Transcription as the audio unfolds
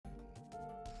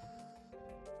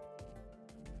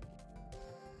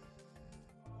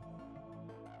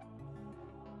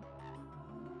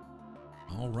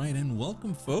All right, and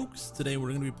welcome, folks. Today we're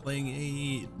going to be playing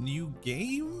a new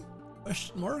game?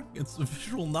 Question mark. It's a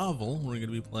visual novel. We're going to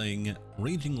be playing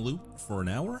Raging Loop for an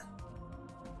hour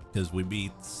because we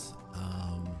beat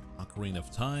Ocarina of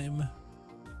Time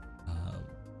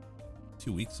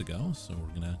 2 weeks ago. So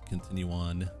we're going to continue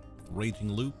on with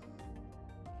Raging Loop,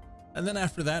 and then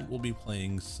after that we'll be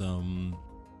playing some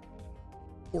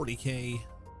 40K,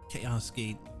 Chaos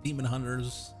Gate, Demon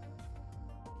Hunters,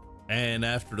 and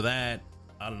after that,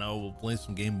 I don't know, we'll play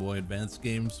some Game Boy Advance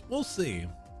games. We'll see.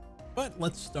 But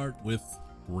let's start with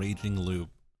Raging Loop.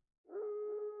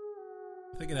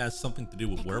 I think it has something to do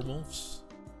with werewolves.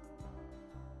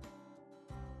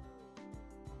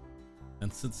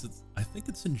 And since I think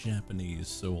it's in Japanese,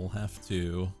 so we'll have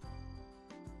to,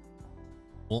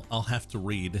 I'll have to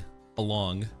read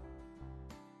along.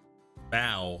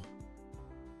 Bow.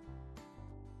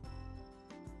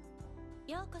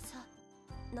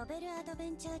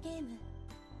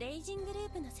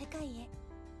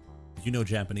 You know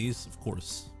Japanese, of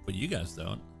course, but you guys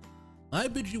don't. I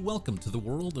bid you welcome to the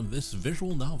world of this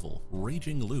visual novel,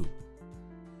 Raging Loop.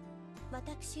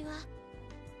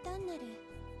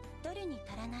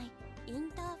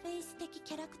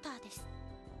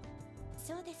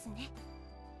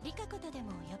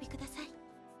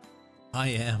 I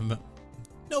am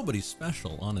nobody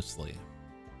special, honestly.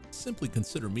 Simply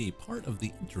consider me part of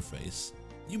the interface.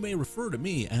 You may refer to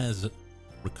me as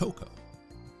Rikoko.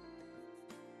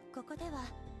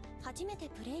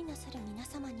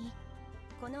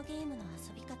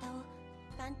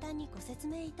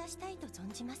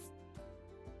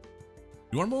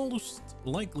 You are most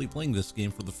likely playing this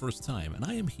game for the first time, and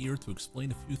I am here to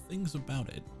explain a few things about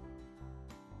it.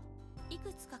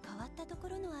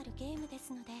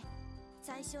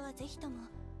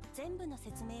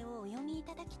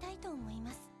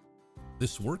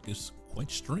 This work is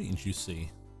quite strange, you see.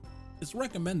 It's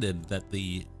recommended that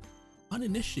the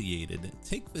uninitiated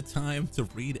take the time to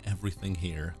read everything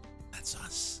here. That's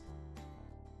us.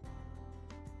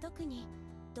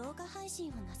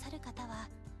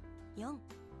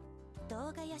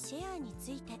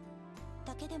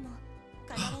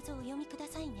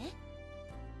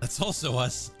 That's also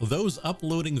us. Those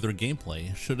uploading their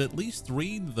gameplay should at least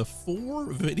read the 4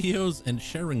 videos and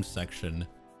sharing section.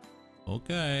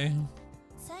 Okay.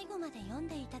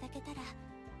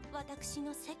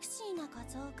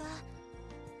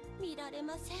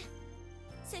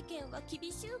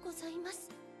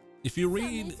 If you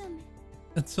read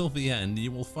until the end,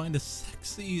 you will find a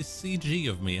sexy CG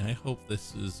of me. I hope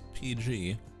this is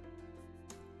PG.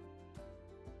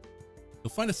 You'll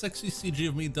find a sexy CG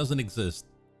of me doesn't exist.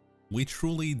 We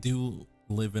truly do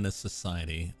live in a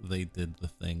society. They did the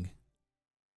thing.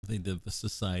 They did the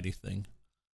society thing.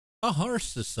 A harsh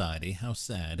society, how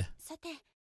sad.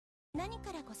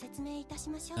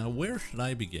 Now, where should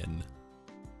I begin?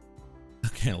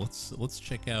 Okay, let's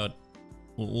check out.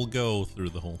 We'll go through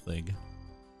the whole thing.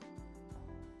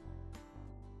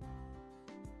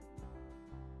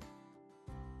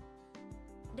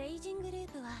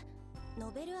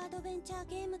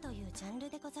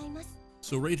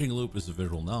 So Raging Loop is a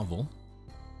visual novel.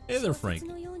 Hey there, Frank.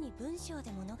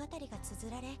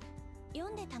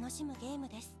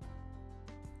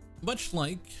 Much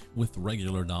like with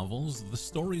regular novels, the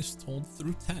story is told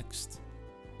through text,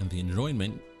 and the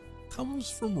enjoyment comes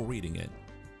from reading it.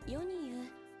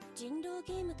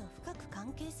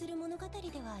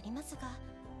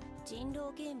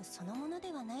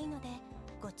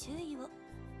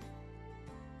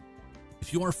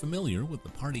 If you are familiar with the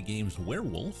party games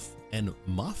Werewolf and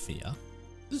Mafia,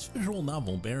 this visual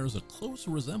novel bears a close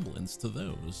resemblance to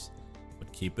those.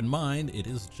 But keep in mind, it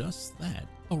is just that,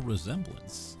 a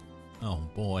resemblance. Oh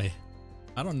boy,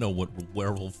 I don't know what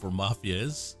Werewolf or Mafia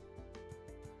is.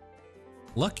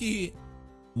 Lucky,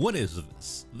 what is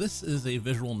this? This is a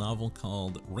visual novel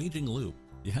called Raging Loop.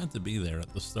 You had to be there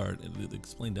at the start, it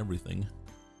explained everything.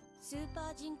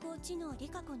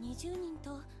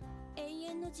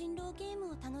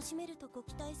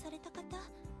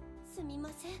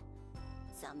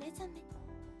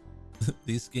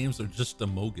 These games are just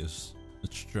amogus.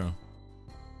 It's true.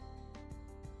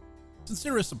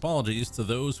 Sincerest apologies to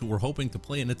those who were hoping to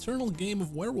play an eternal game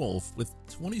of Werewolf with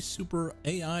 20 super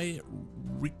AI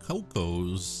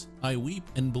Rikokos. I weep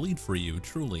and bleed for you,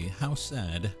 truly, how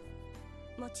sad.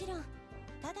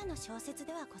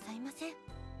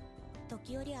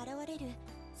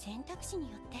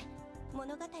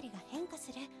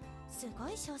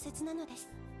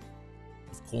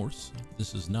 Of course,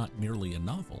 this is not merely a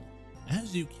novel.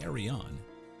 As you carry on,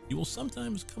 you will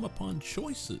sometimes come upon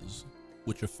choices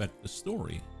which affect the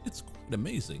story. It's quite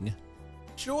amazing.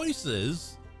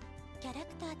 Choices? キャラ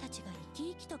クターたちが生き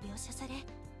生きと描写され、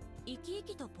生き生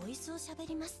きとボイスを喋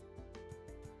ります。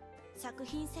作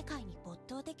品世界に没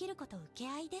頭できること受け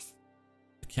合いです。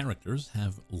The characters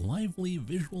have lively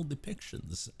visual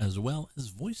depictions as well as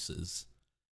voices,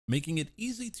 making it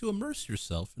easy to immerse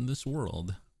yourself in this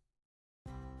world.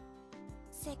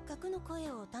 せっかくの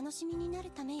声をお楽しみになる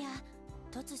ためや、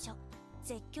突如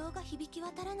絶叫が響き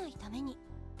渡らないために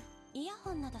イヤ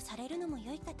ホンなどされるのも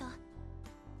良いかと。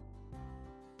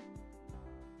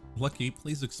Lucky,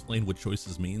 please explain what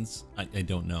choices means. I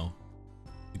don't know.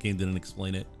 The game didn't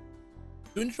explain it.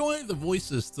 To enjoy the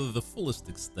voices to the fullest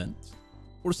extent,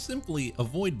 or simply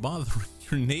avoid bothering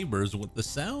your neighbors with the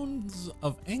sounds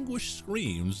of anguish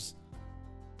screams,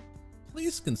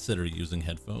 please consider using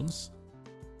headphones.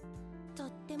 と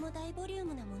っても大ボリュー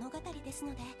ムな物語です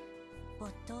ので、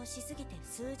没頭しすぎて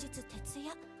数日徹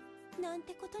夜なん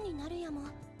てことになるやも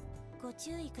ご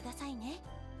注意くださいね。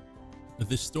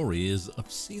This story is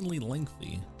obscenely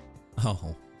lengthy.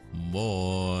 Oh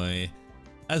boy.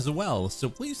 As well, so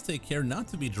please take care not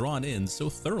to be drawn in so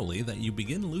thoroughly that you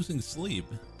begin losing sleep.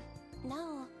 な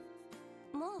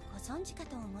お、もうご存知か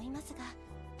と思いますが、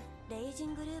レイジ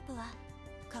ングループは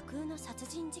架空の殺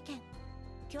人事件、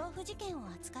恐怖事件を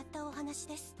扱ったお話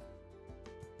です。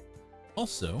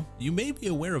Also, you may be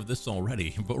aware of this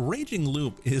already, but Raging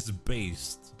Loop is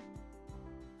based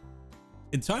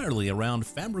entirely around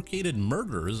fabricated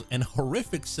murders and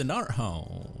horrific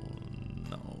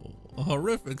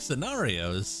horrific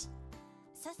scenarios.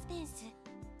 サスペンス、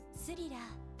スリラー、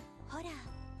ホラー、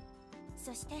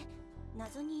そして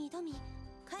謎に挑み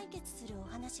解決するお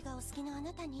話がお好きなあ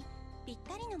なたにぴっ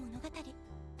たりの物語。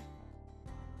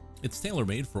It's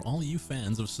tailor-made for all you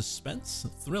fans of suspense,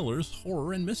 thrillers,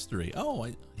 horror, and mystery. Oh,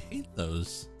 I hate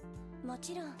those. も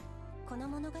ちろんこの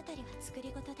物語は作り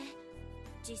事で、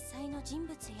実際の人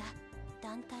物や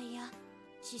団体や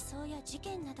思想や事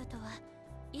件などとは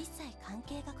一切関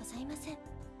係がございません。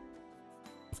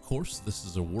Of course, this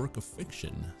is a work of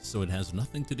fiction, so it has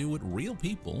nothing to do with real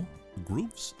people,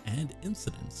 groups, and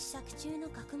incidents. 作中の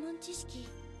学問知識、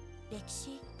歴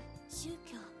史、宗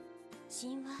教、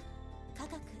神話、科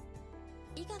学、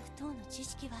医学等の知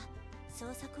識は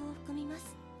創作を含みま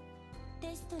す。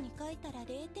テストに書いたら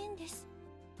0点です。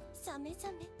さめ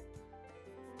ざめ。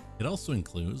It also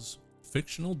includes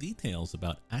fictional details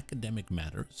about academic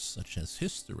matters such as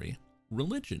history,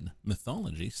 religion,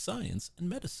 mythology, science, and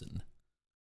medicine.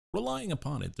 Relying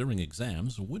upon it during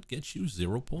exams would get you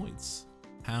 0 points.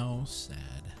 How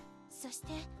sad. そして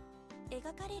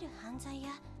描かれる犯罪や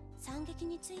惨劇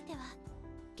については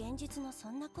現実のそ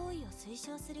んな行為を推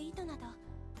奨する意図など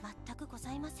全くご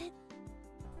ざいません。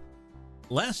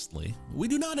Lastly, we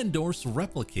do not endorse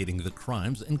replicating the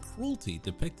crimes and cruelty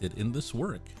depicted in this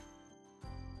work.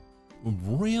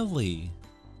 Really?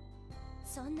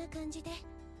 そんな感じで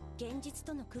現実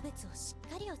との区別をし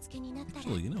っかりおつけになったら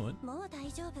Actually, you know what? もう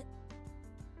大丈夫。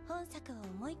本作を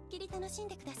思いっきり楽しん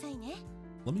でくださいね。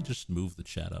Let me just move the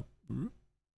chat up.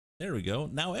 There we go.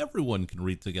 Now everyone can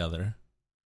read together.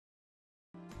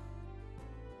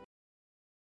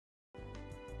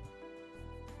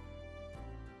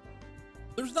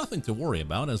 There's nothing to worry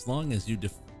about as long as you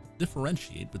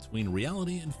differentiate between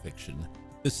reality and fiction.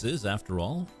 This is, after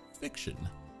all, fiction.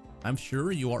 I'm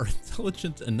sure you are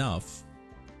intelligent enough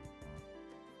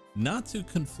not to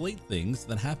conflate things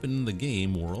that happen in the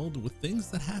game world with things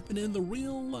that happen in the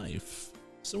real life.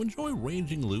 So enjoy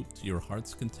Raging Loop to your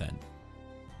heart's content.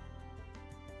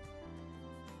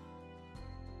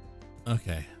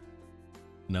 Okay.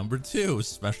 Number 2,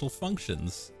 special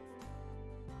functions.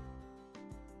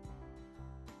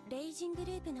 レイジング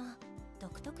ループの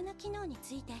独特な機能に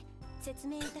ついて説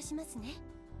明いたしますね。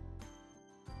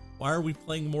Why are we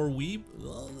playing more Weeb?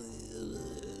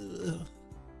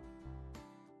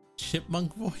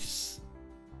 Chipmunk voice.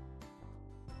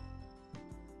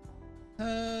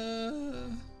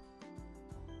 Allow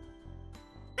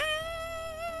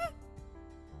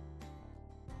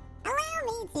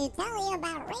me to tell you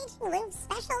about Raging Loop's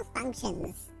special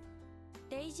functions.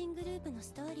 レイジングループの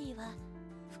ストーリーは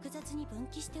複雑に分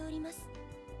岐しております。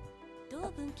ど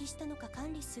う分岐したのか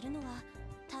管理するのは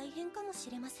大変かもし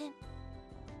れません。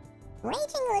Raging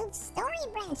Loop's story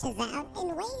branches out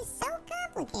in ways so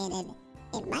complicated,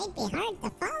 it might be hard to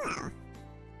follow.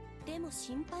 でも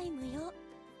心配無用。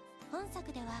本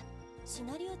作ではシ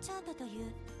ナリオチャートとい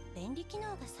う便利機能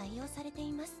が採用されて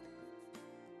います。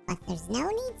But there's no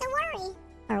need to worry,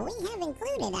 for we have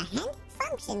included a handy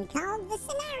function called the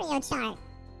scenario chart.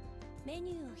 メ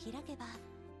ニューを開けば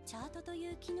チャートと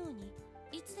いう機能に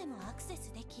いつでもアクセ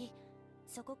スでき、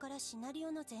そこからシナリ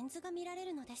オの全図が見られ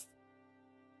るのです。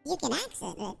You can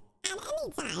access it at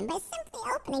any time by simply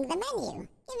opening the menu,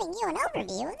 giving you an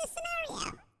overview of the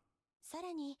scenario. さ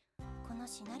らにこの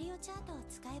シナリオチャートを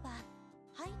使えば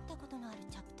入ったことのある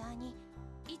チャプターに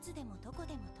いつでもどこ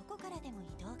でもどこからでも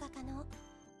移動が可能。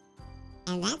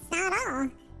 And that's not all.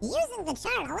 Using the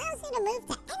chart allows you to move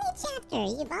to any chapter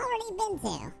you've already been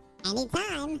to.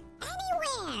 Anytime,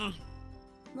 anywhere.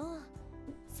 もう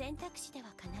選択肢では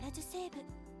必ずセーブ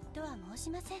とは申し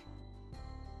ません。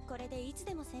これでいつ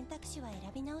でも選択肢は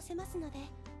選び直せますので。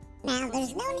 Now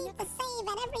there's no need to save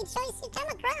at every choice you come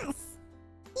across.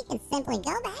 You can simply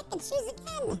go back and choose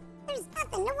again. There's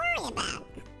nothing to worry about.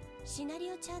 シナ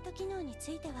リオチャート機能につ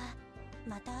いては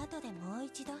また後でもう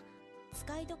一度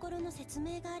使いどころの説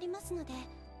明がありますので、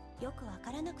よくわ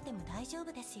からなくても大丈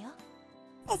夫ですよ。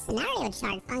 The scenario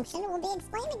chart function will be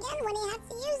explained again when you have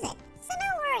to use it, so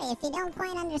don't worry if you don't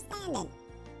quite understand it.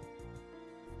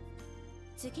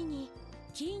 次に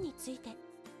キーについて。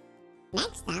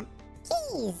 Next up,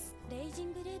 keys. レイジ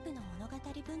ングループの物語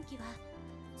分岐は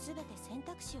すべて選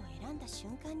択肢を選んだ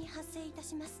瞬間に発生いた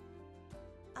します。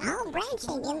 All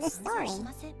branching in the story し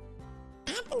ません。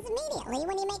 happens immediately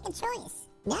when you make a choice.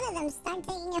 None of them start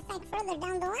taking effect further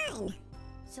down the line.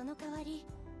 その代わり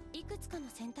いくつかの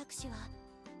選択肢は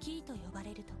キーと呼ば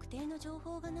れる特定の情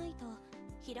報がないと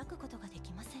開くことがで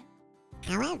きません。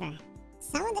 However,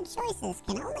 some of the choices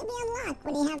can only be unlocked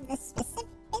when you have the specific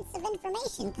bits of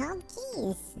information called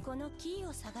keys. このキー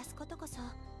を探すことこそ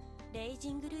レイ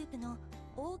ジングループの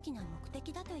大きな目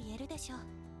的だと言えるでしょう。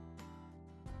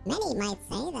 Many might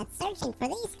say that searching for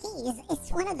these keys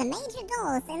is one of the major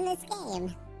goals in this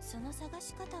game. その探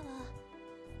し方は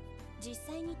実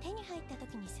際に手に入った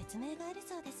時に説明がある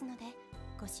そうですので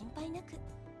ご心配なく。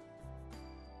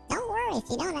 Don't worry if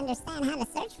you don't understand how to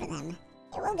search for them.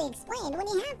 It will be explained when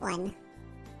you have one.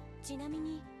 ちなみ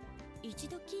に一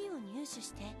度キーを入手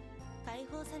して解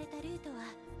放されたルートは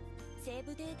セー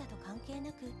ブデータと関係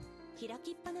なく開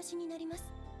きっぱなしになります。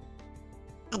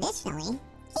 Additionally,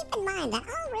 keep in mind that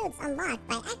all routes unlocked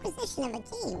by acquisition of a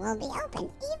key will be open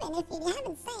even if you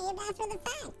haven't saved after the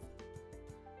fact.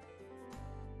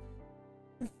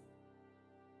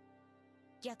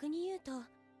 逆に言うと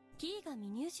キーが未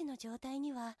入手の状態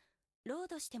にはロー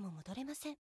ドしても戻れま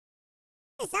せん。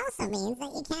 This also means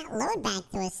that you can't load back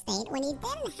to a state when you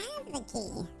didn't have the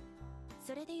key.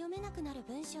 それで読めなくなる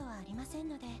文章はありません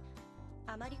ので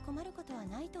あまり困ることは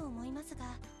ないと思いますが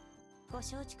ご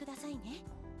承知くださいね。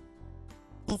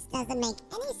 This doesn't make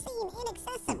any scene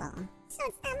inaccessible, so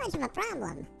it's not much of a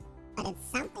problem. But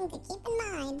it's something to keep in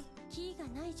mind. キーが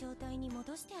ない状態に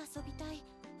戻して遊びたい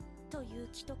という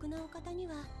既得なお方に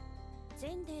は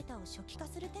全データを初期化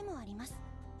する手もあります。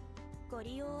ご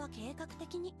利用は計画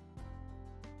的に。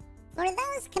 For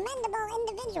those commendable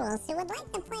individuals who would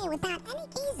like to play without any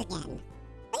keys again,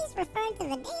 please refer to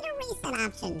the data reset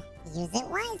option. Use it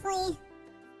wisely.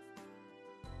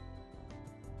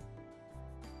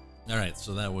 Alright,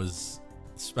 so that was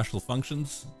special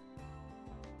functions.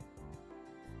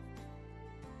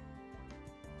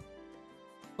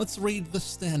 Let's read the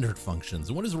standard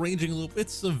functions. What is Raging Loop?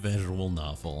 It's a visual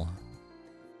novel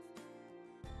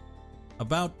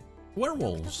about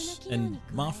werewolves and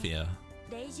mafia.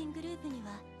 レイジングループに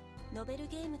はノベル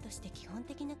ゲームとして基本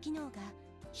的な機能が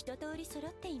一通り揃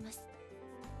っています。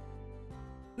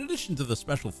 In addition to the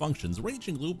special functions,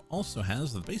 Raging Loop also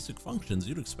has the basic functions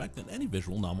you'd expect in any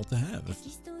visual novel to have. テキ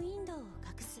ストウィンドウを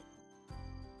隠す、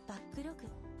バックログ、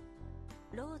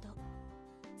ロード、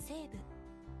セーブ。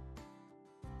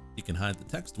 You can hide the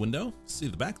text window, see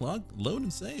the backlog, load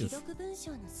and 既 save. 読文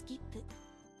章のスキップ、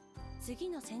次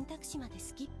の選択肢まで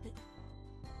スキップ。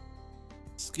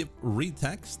 Skip read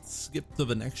text, skip to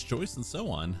the next choice, and so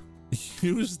on.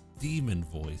 Use demon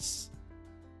voice.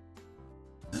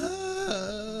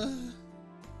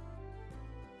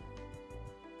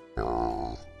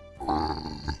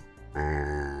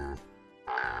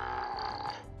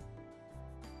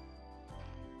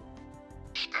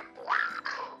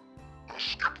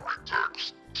 Skip read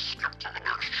text, skip to the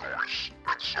next choice,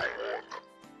 and so on.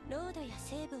 ロードや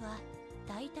セーブは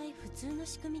大体普通の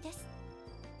仕組みです。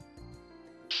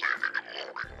 Saving and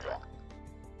loading work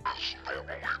is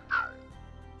normally new.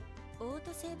 オー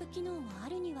トセーブ機能もあ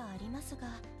るにはありますが、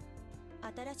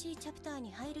新しいチャプター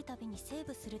に入るたびにセー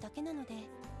ブするだけなので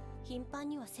頻繁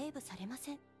にはセーブされま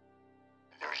せん。 There's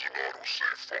an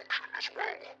autosave function as well,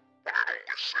 but it only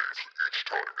saves each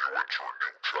time you enter a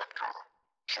new chapter,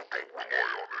 so don't rely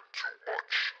on it too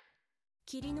much.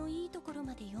 霧のいいところ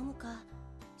まで読むか、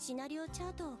シナリオチャ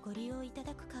ートをご利用いた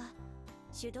だくか、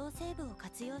手動セーブを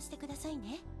活用してください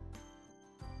ね。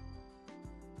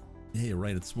 Yeah, you're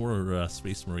right. It's more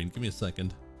Space Marine. Give me a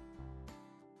second.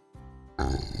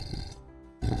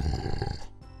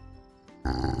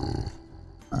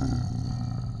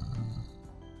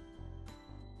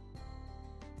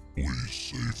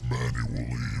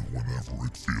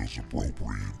 feels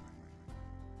appropriate.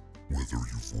 Whether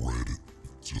you've read it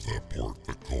to that part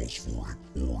that calls for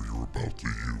it, or you're about to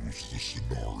use the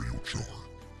scenario chart.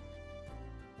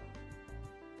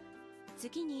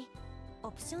 次に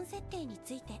オプション設定に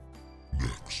ついて。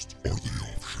 Next are the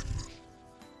options.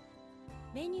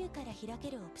 メニューから開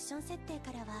けるオプション設定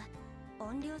からは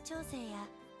音量調整や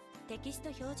テキスト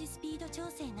表示スピード調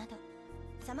整など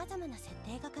様々な設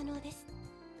定が可能です。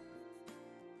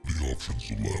 The options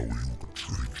allow you to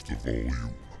change the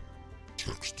volume,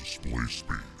 text display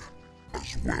speed,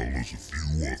 as well as a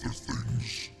few other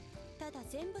things. ただ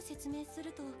全部説明す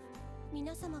ると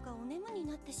皆様がお眠に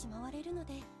なってしまわれるの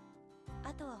で、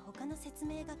あとは他の説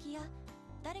明書きや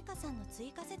誰かさんの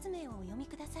追加説明をお読み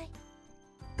ください。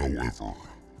 However,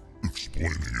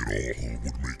 explaining it all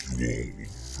would make you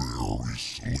all very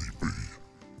sleepy.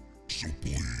 So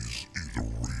please either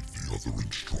read the other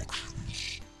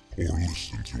instructions or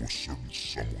listen to a certain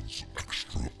someone's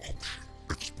extra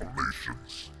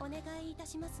explanations. お願いいた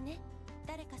しますね、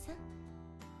誰かさん。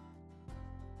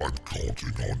 I'm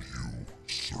counting on you,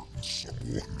 certain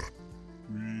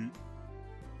someone.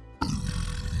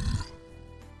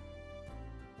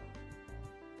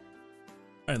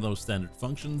 Alright, those standard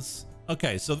functions.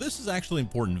 Okay, so this is actually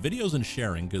important. Videos and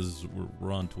sharing, because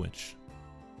we're on Twitch.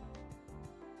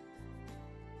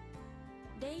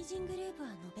 レイジングループは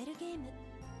ノベルゲーム。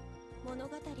物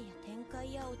語や展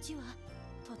開やオチは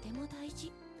とても大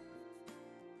事。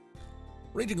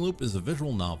 Raging Loop is a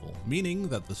visual novel, meaning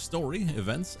that the story,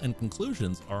 events, and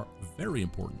conclusions are very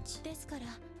important. ですから、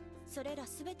それら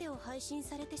すべてを配信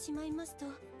されてしまいますと、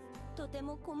とて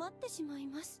も困ってしまい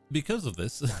ます。 Because of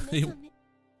this,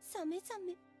 サメサ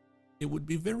メ。 it would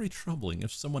be very troubling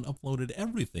if someone uploaded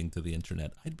everything to the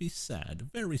internet. I'd be sad,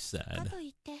 very か sad. とい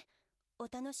って、お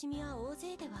楽しみは大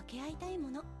勢で分け合いたい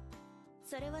もの。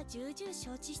それは重々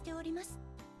承知しております。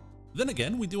 Then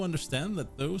again, we do understand that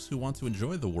those who want to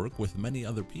enjoy the work with many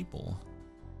other people.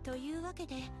 というわけ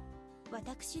で、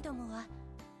私どもは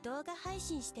動画配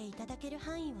信していただける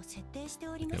範囲を設定して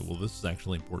おりま Okay, す。 well, this is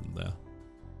actually important though.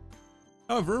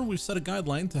 However, we've set a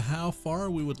guideline to how far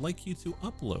we would like you to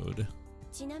upload.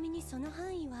 ちなみにその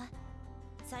範囲は、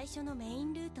最初のメイ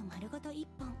ンルート丸ごと1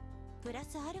本、プラ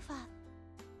スアルファ。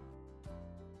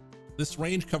 This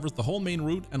range covers the whole main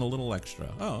route and a little extra.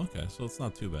 Oh, okay, so it's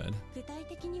not too bad. 具体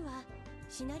的には、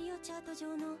シナリオチャート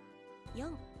上の4、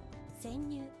潜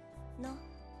入の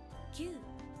9、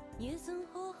入村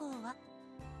方法は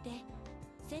で、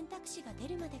選択肢が出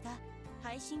るまでが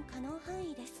配信可能範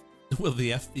囲です。 Will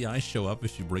the FBI show up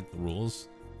if you break the rules?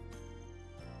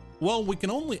 Well, we can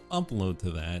only upload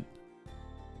to that,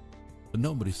 but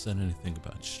nobody said anything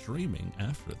about streaming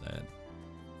after that.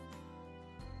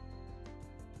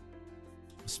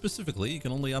 Specifically, you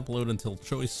can only upload until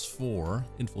choice 4,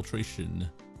 infiltration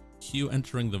queue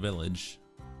entering the village.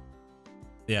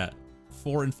 Yeah,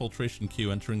 4 infiltration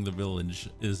queue entering the village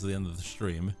is the end of the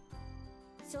stream.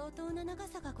 相当な長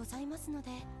さがございますので、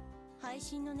配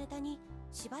信のネタに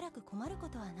しばらく困るこ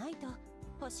とはないと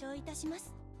保証いたしま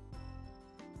す。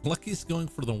 Lucky's going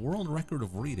for the world record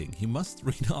of reading. He must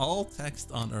read all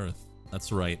text on Earth.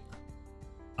 That's right.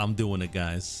 I'm doing it,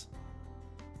 guys.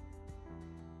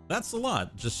 That's a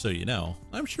lot, just so you know.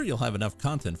 I'm sure you'll have enough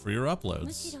content for your む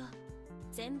uploads. しろ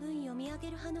全文読み上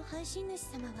げる派の配信主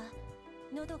様は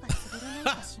喉が潰れ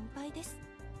ないか心配です。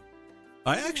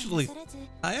 I actually 恐れず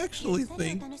think ゆった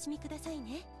りお楽しみください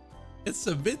ね。 it's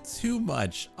a bit too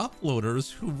much.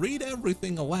 Uploaders who read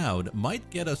everything aloud might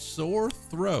get a sore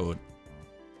throat.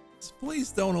 So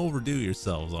please don't overdo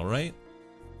yourselves, alright?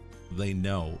 They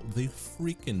know. They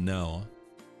freaking know.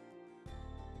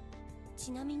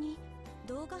 ちなみに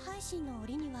動画配信の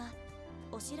折には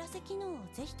お知らせ機能を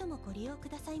ぜひともご利用く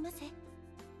ださいませ。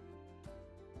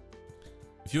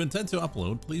 If you intend to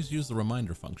upload, please use the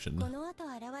reminder function. この後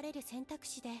現れる選択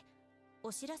肢で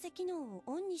お知らせ機能を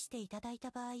オンにしていただいた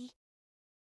場合、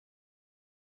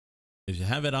 If you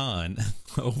have it on,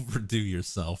 overdo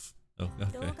yourself. Oh,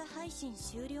 動 okay. 画配信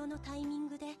終了のタイミン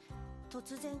グで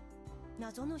突然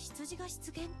謎の羊が出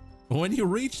現 When you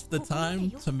reach the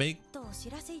time to make とお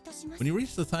知らせいたします。 When you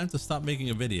reach the time to stop making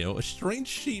a video, a strange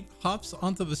sheep hops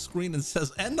onto the screen and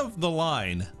says end of the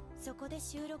line. そこで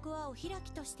収録はお開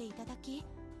きとしていただき、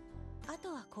あと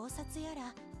は考察や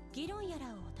ら議論やらを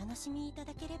お楽しみいた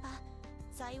だければ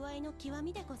幸いの極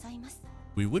みでございます。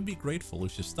 We would be grateful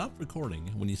if you stop recording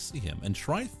when you see him and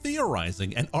try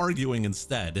theorizing and arguing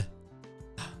instead.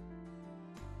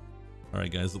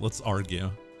 Alright guys, let's argue.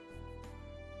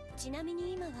 ちなみ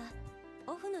に今は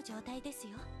オフの状態です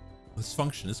よ。 This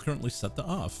function is currently set to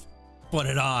off. Put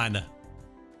it on! は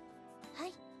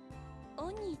い、オ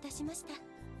ンにいたしました。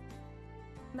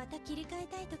また切り替え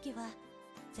たいときは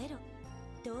0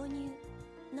導入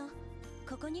の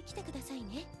ここに来てください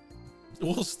ね。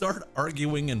 We'll start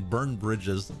arguing and burn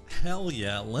bridges. Hell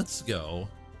yeah, let's go.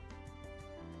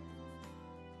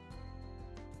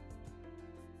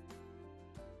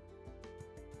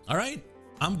 All right,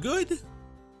 I'm good.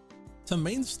 To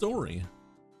main story.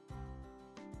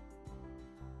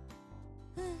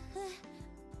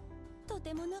 と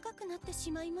ても長くなって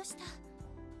しまいました。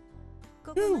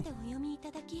ここまでお読みい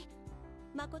ただき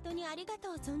誠にありが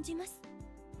とう存じます。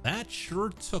 That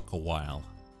sure took a while.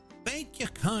 Thank you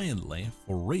kindly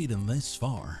for reading this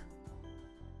far.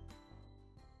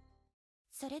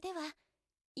 それでは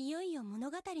いよいよ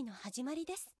物語の始まり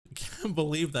です。 Can't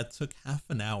believe that took half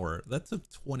an hour. That took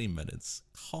 20 minutes.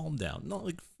 Calm down. Not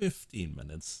like 15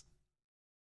 minutes.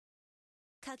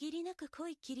 限りなく濃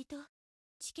い霧と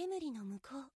血煙の向こ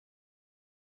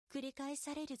う、繰り返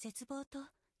される絶望と悲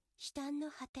嘆の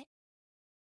果て。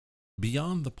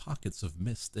 Beyond the pockets of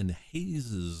mist and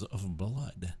hazes of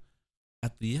blood,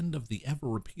 at the end of the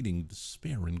ever-repeating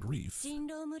despair and grief. 人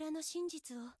狼村の真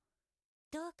実を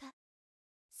どうか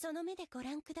その目でご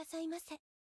覧くださいませ。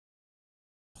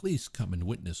 Please come and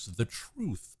witness the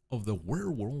truth of the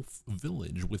werewolf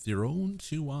village with your own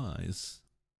two eyes.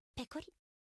 ペコリ。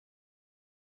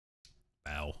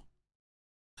 Bow.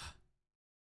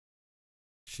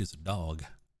 She's a dog.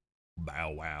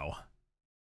 Bow wow.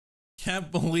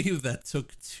 Can't believe that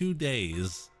took 2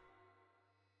 days.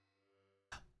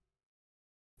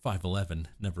 511,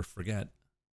 never forget.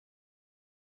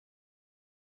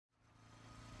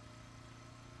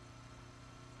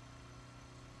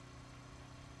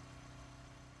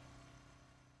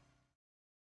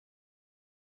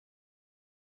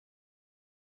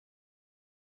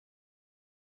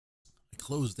 I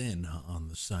closed in on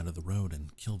the side of the road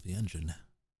and killed the engine.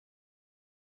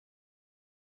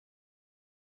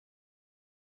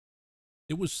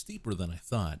 It was steeper than I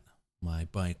thought. My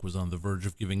bike was on the verge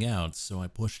of giving out, so I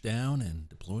pushed down and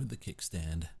deployed the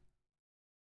kickstand.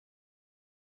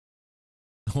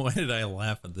 Why did I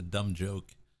laugh at the dumb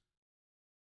joke?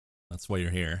 That's why you're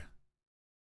here.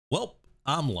 Well,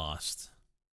 I'm lost.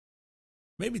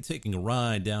 Maybe taking a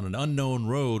ride down an unknown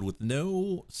road with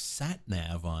no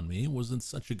sat-nav on me wasn't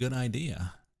such a good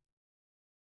idea.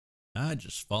 I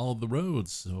just followed the road,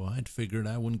 so I'd figured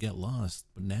I wouldn't get lost,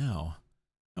 but now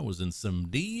I was in some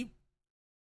deep...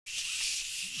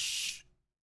 Shh.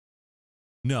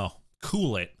 No,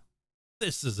 cool it.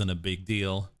 This isn't a big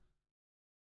deal.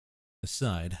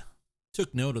 Aside,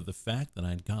 took note of the fact that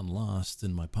I'd gotten lost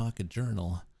in my pocket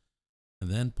journal,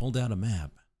 and then pulled out a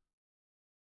map.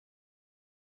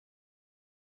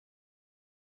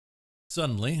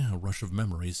 Suddenly, a rush of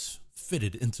memories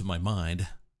fitted into my mind.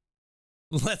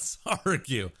 Let's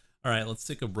argue. All right, let's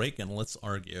take a break and let's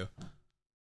argue.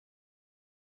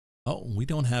 Oh, we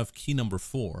don't have key number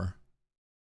 4.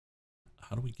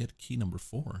 How do we get key number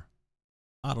 4?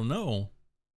 I don't know.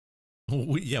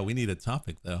 Yeah, we need a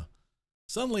topic though.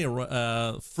 Suddenly,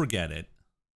 forget it.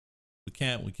 We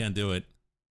can't do it.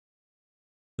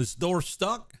 This door's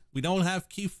stuck. We don't have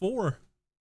key 4.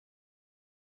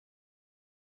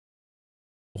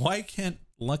 Why can't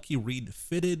Lucky read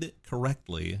fitted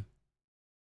correctly?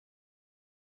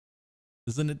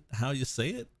 Isn't it how you say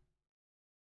it?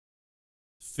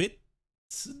 Fit?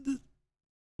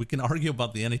 We can argue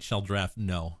about the NHL draft.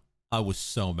 No, I was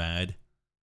so mad.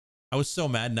 I was so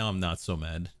mad. Now I'm not so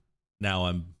mad.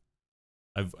 Now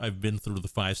I've been through the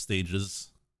 5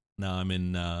 stages. Now I'm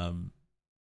in the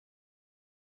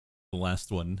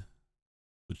last one,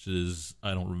 which is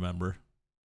I don't remember.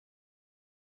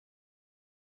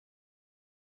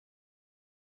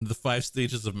 The 5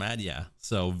 stages of mad, yeah.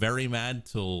 So very mad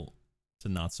to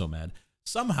not so mad.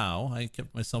 Somehow I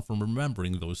kept myself from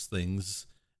remembering those things.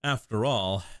 After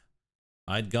all,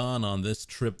 I'd gone on this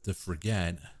trip to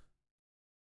forget.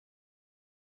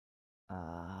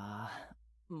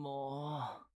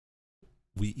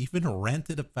 We even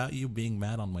ranted about you being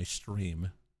mad on my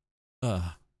stream.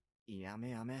 Enough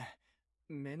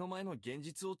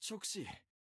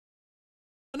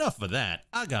of that.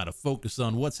 I gotta focus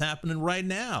on what's happening right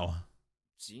now.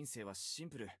 人生はシン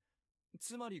プル。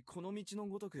つまりこの道の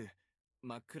ごとく、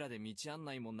真っ暗で道案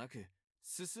内もなく、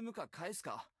進むか返す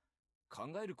か。考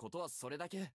えることはそれだ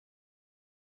け。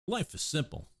Life is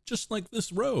simple, just like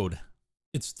this road.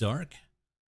 It's dark,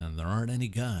 and there aren't any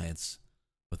guides.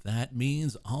 But that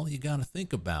means all you gotta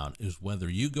think about is whether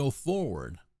you go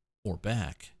forward or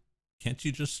back. Can't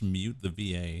you just mute the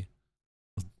VA?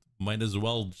 Might as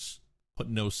well just put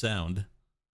no sound.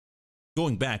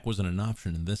 Going back wasn't an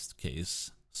option in this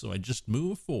case, so I just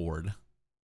moved forward.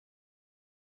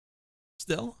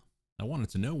 Still, I wanted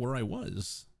to know where I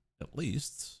was, at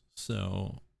least,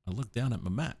 so I looked down at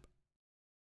my map.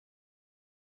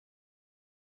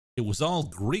 It was all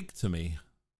Greek to me.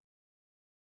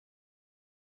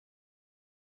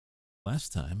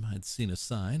 Last time I'd seen a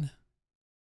sign,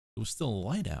 it was still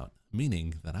light out,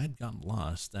 meaning that I'd gotten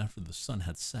lost after the sun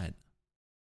had set.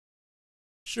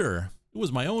 Sure, it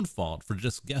was my own fault for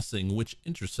just guessing which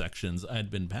intersections I'd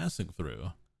been passing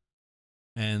through,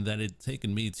 and that it'd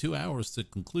taken me 2 hours to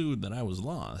conclude that I was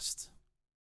lost.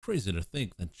 Crazy to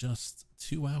think that just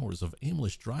 2 hours of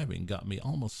aimless driving got me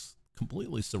almost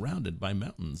completely surrounded by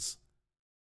mountains.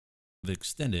 They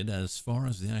extended as far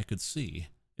as the eye could see.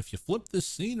 If you flipped this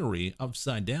scenery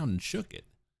upside down and shook it,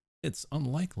 it's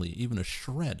unlikely even a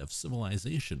shred of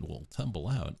civilization will tumble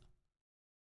out.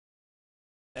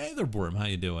 Hey there, Worm, how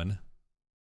you doing?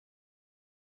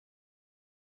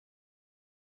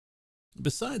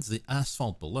 Besides the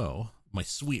asphalt below, my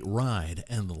sweet ride,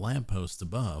 and the lamppost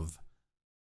above,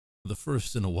 the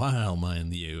first in a while,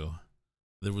 mind you,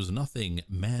 there was nothing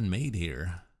man-made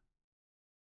here.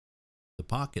 The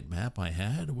pocket map I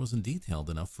had wasn't detailed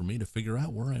enough for me to figure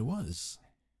out where I was.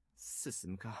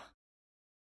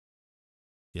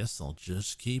 Guess I'll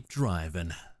just keep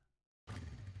driving.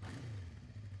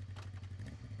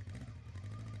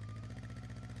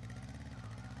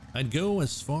 I'd go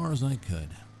as far as I could.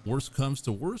 Worst comes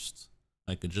to worst,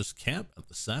 I could just camp at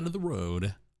the side of the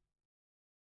road.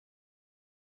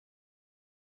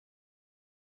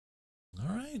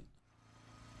 All right.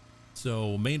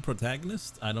 So main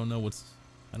protagonist, I don't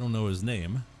know his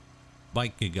name.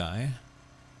 Bike guy.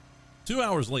 2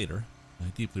 hours later, I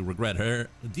deeply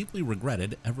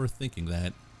regretted ever thinking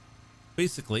that.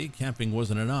 Basically, camping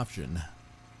wasn't an option.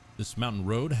 This mountain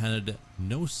road had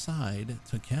no side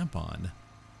to camp on.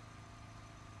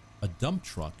 A dump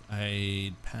truck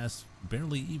I'd pass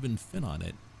barely even fit on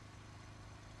it.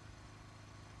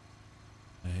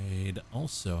 I'd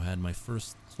also had my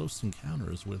first close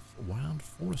encounters with wild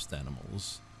forest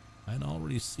animals. I'd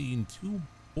already seen 2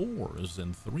 boars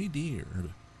and 3 deer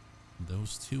in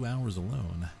those 2 hours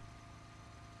alone.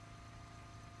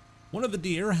 One of the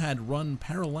deer had run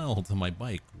parallel to my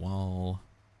bike while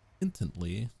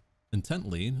intently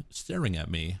staring at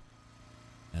me,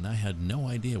 and I had no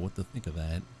idea what to think of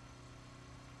that.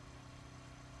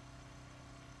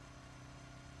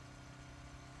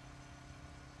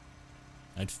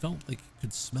 I'd felt like it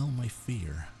could smell my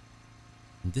fear,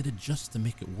 and did it just to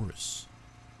make it worse.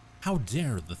 How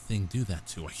dare the thing do that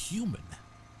to a human?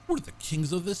 We're the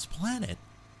kings of this planet.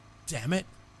 Damn it.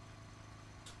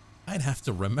 I'd have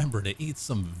to remember to eat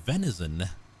some venison.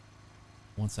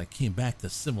 Once I came back to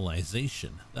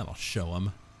civilization, that'll show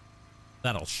 'em.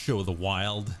 That'll show the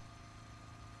wild.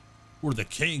 We're the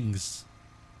kings.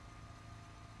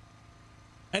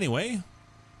 Anyway,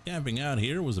 camping out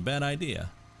here was a bad idea.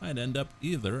 I'd end up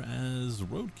either as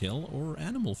roadkill or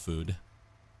animal food.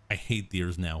 I hate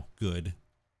deers now. Good.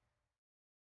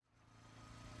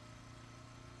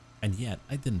 And yet,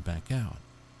 I didn't back out.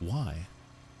 Why?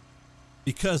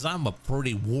 Because I'm a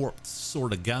pretty warped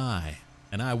sort of guy,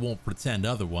 and I won't pretend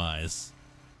otherwise.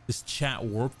 Is chat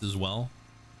warped as well?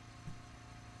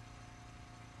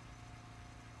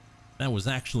 That was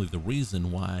actually the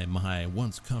reason why my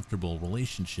once comfortable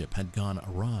relationship had gone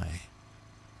awry,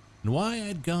 and why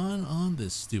I'd gone on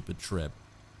this stupid trip.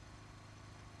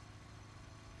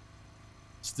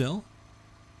 Still,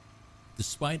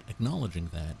 despite acknowledging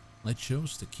that, I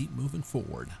chose to keep moving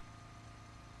forward.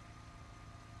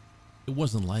 It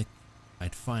wasn't like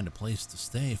I'd find a place to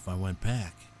stay if I went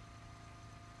back.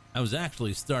 I was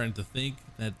actually starting to think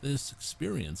that this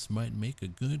experience might make a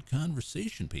good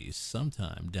conversation piece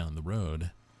sometime down the road.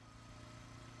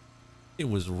 It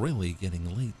was really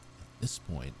getting late at this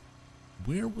point.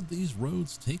 Where would these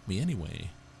roads take me anyway?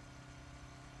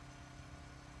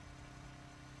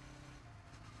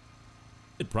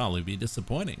 It'd probably be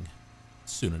disappointing.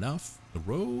 Soon enough, the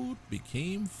road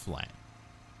became flat.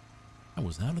 I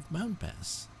was out of the mountain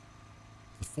pass.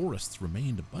 The forests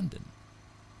remained abundant.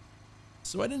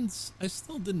 So I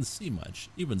still didn't see much.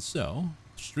 Even so,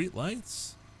 street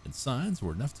lights and signs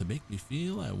were enough to make me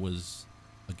feel I was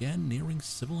again nearing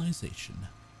civilization.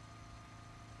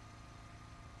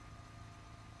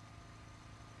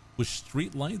 Was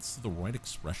street lights the right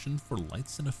expression for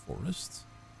lights in a forest?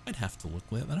 I'd have to look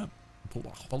that up.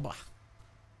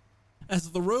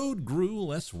 As the road grew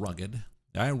less rugged,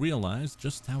 I realized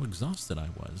just how exhausted I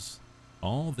was.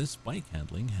 All this bike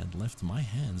handling had left my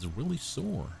hands really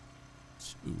sore,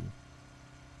 too.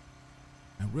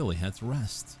 I really had to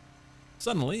rest.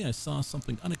 Suddenly, I saw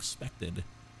something unexpected,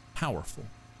 powerful,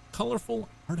 colorful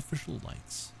artificial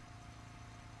lights.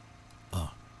 A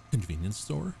convenience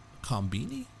store?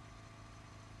 Combini?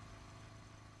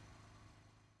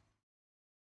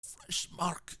 Fresh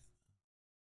Mark.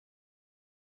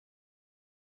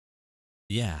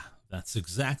 Yeah, that's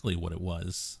exactly what it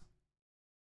was.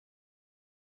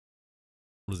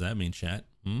 What does that mean, chat?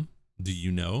 Do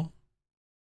you know?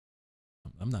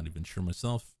 I'm not even sure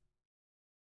myself.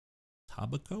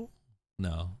 Tobacco?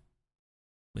 No.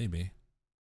 Maybe.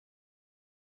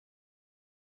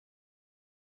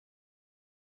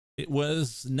 It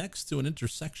was next to an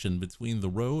intersection between the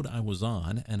road I was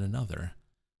on and another,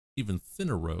 even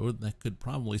thinner road that could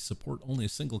probably support only a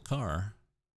single car.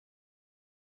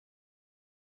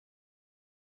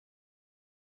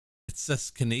 It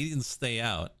says Canadians stay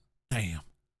out. Damn.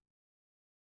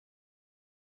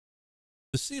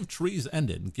 The sea of trees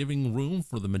ended, giving room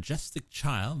for the majestic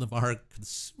child of our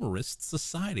consumerist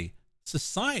society.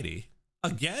 Society?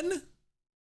 Again?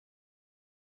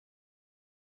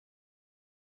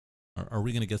 Are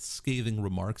we going to get scathing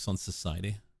remarks on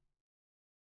society?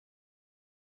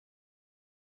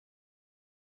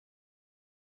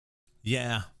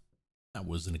 Yeah, that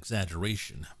was an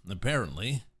exaggeration.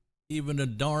 Apparently, even a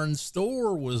darn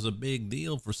store was a big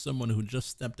deal for someone who just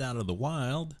stepped out of the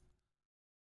wild.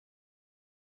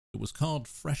 It was called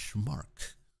Fresh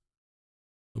Mark.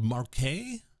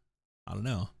 Marquet? I don't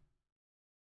know.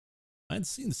 I'd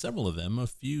seen several of them a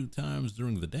few times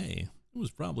during the day. It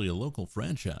was probably a local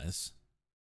franchise.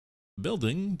 The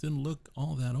building didn't look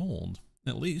all that old.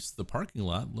 At least the parking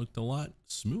lot looked a lot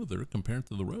smoother compared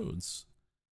to the roads.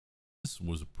 This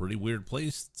was a pretty weird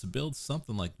place to build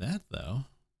something like that, though.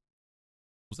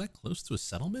 Was that close to a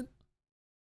settlement?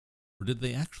 Or did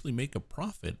they actually make a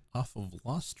profit off of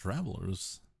lost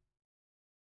travelers?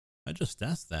 I just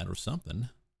asked that or something.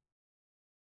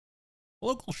 A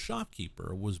local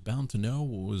shopkeeper was bound to know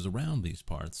what was around these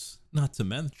parts. Not to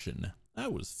mention, I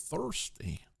was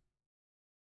thirsty.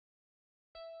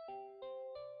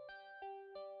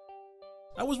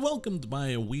 I was welcomed by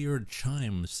a weird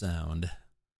chime sound.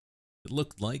 It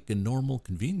looked like a normal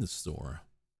convenience store.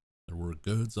 There were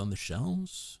goods on the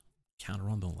shelves, counter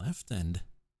on the left, and...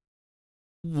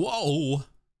 Whoa!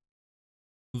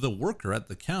 The worker at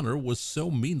the counter was so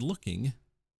mean-looking,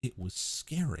 it was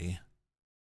scary.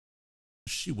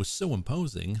 She was so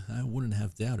imposing, I wouldn't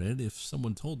have doubted if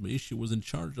someone told me she was in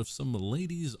charge of some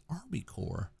ladies' army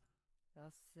corps.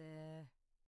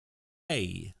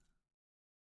 Hey.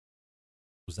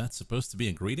 Was that supposed to be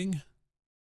a greeting? It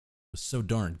was so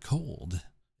darn cold,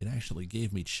 it actually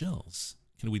gave me chills.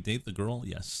 Can we date the girl?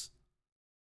 Yes.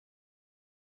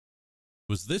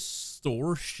 Was this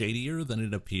store shadier than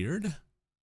it appeared?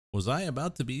 Was I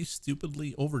about to be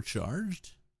stupidly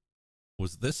overcharged?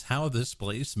 Was this how this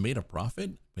place made a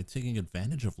profit? By taking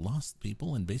advantage of lost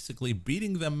people and basically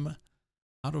beating them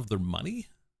out of their money?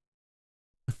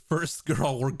 First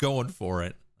girl, we're going for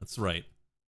it. That's right.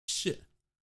 Shit.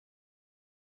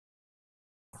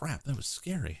 Crap, that was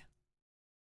scary.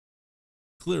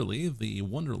 Clearly, the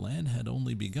Wonderland had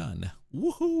only begun.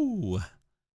 Woohoo!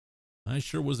 I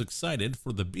sure was excited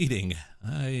for the beating.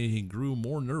 I grew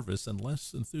more nervous and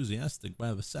less enthusiastic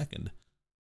by the second.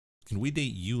 Can we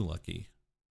date you, Lucky?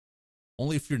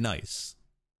 Only if you're nice.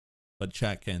 But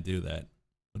chat can't do that,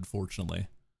 unfortunately.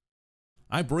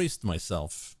 I braced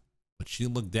myself, but she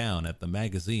looked down at the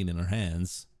magazine in her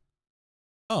hands.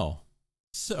 Oh,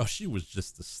 so she was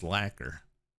just a slacker.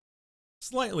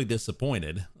 Slightly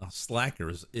disappointed. Oh,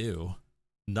 slackers, ew.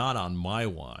 Not on my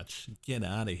watch. Get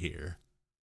out of here.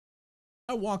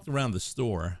 I walked around the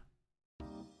store.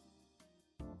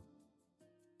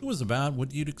 It was about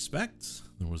what you'd expect.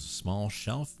 There was a small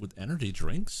shelf with energy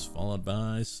drinks, followed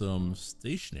by some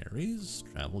stationaries,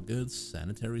 travel goods,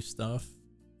 sanitary stuff,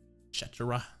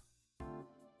 etc.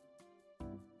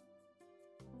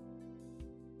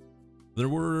 There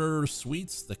were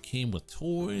sweets that came with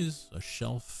toys, a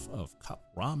shelf of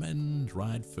cup ramen,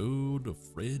 dried food, a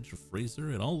fridge, a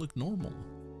freezer. It all looked normal.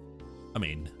 I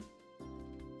mean,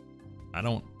 I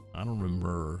don't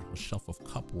remember a shelf of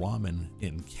cup ramen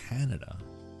in Canada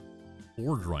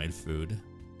or dried food.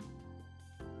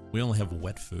 We only have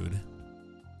wet food.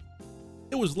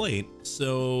 It was late,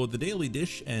 so the daily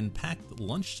dish and packed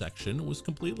lunch section was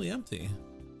completely empty.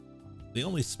 The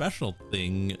only special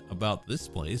thing about this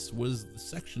place was the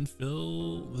section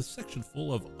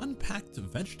full of unpacked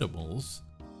vegetables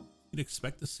you'd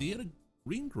expect to see at a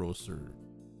greengrocer.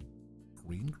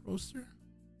 Greengrocer?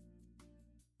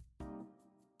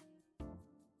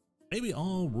 Maybe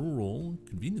all rural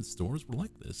convenience stores were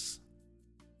like this.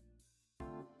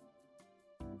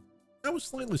 I was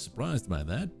slightly surprised by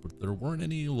that, but there weren't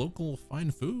any local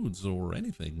fine foods or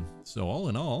anything. So all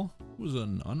in all, it was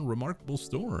an unremarkable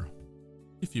store.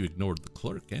 If you ignored the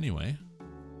clerk, anyway.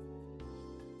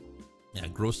 Yeah,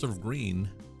 grocer of green.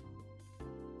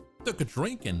 Took a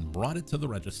drink and brought it to the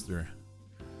register.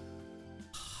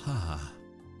 Ha.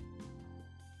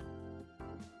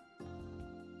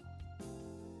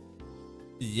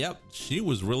 Yep, she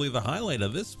was really the highlight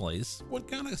of this place. What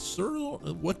kind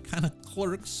of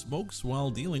clerk smokes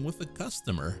while dealing with a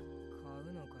customer?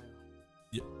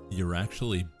 You're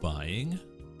actually buying?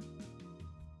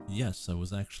 Yes, I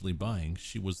was actually buying.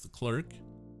 She was the clerk.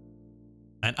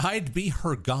 And I'd be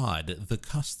her god, the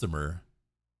customer.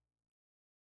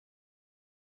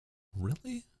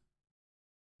 Really?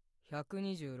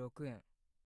 126 yen.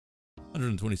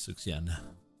 126 yen.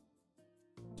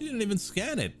 She didn't even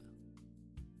scan it.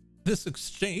 This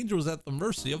exchange was at the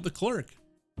mercy of the clerk.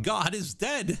 God is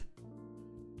dead.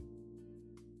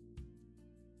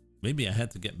 Maybe I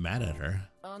had to get mad at her.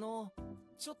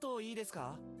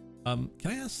 Can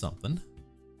I ask something?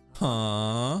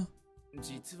 Huh?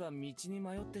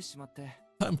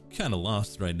 I'm kinda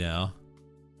lost right now.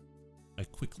 I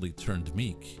quickly turned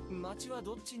meek.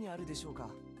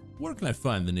 Where can I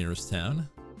find the nearest town?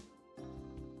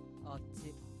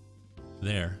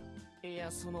 There.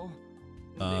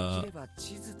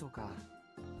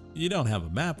 You don't have a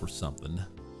map or something?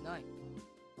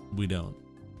 We don't.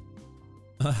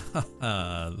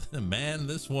 Man,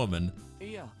 this woman.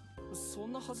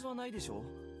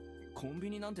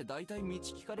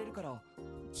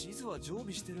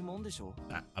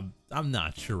 I'm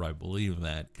not sure I believe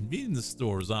that. Convenience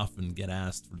stores often get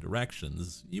asked for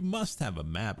directions. You must have a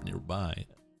map nearby.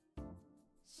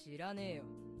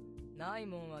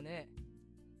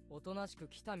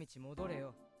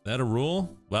 That a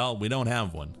rule? Well, we don't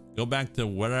have one. Go back to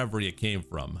wherever you came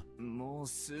from.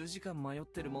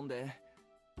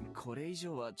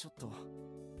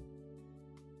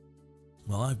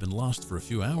 Well, I've been lost for a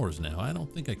few hours now. I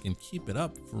don't think I can keep it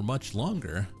up for much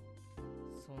longer.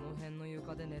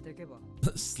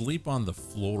 Sleep on the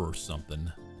floor or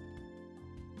something.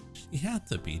 She had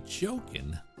to be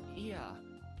joking.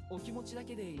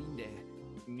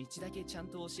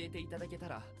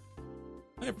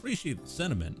 I appreciate the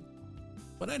sentiment,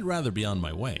 but I'd rather be on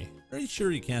my way. Are you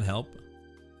sure you can't help?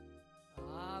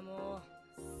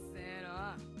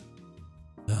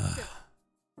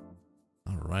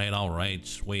 Alright,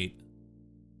 just wait.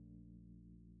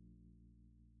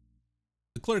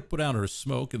 The clerk put out her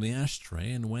smoke in the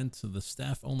ashtray and went to the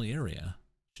staff-only area.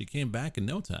 She came back in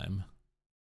no time.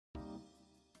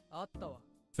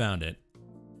 Found it.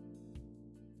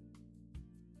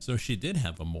 So she did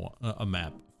have a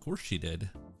map. Of course she did.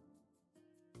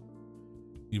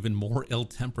 Even more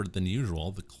ill-tempered than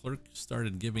usual, the clerk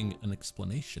started giving an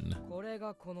explanation.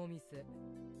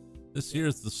 This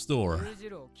here's the store.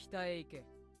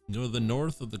 Go to the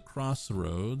north of the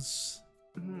crossroads.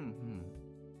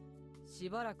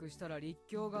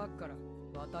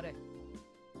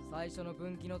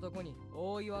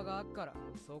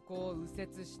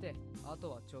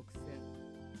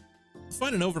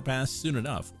 Find an overpass soon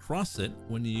enough. Cross it.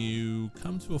 When you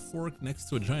come to a fork next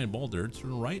to a giant boulder,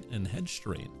 turn right and head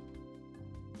straight.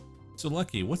 So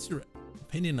Lucky, what's your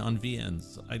opinion on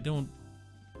VNs? I don't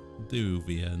do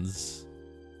VNs.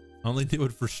 I only do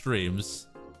it for streams.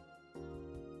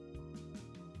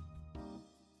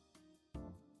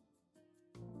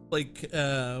 Like,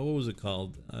 what was it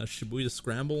called? Shibuya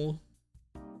Scramble?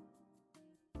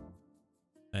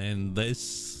 And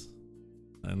this,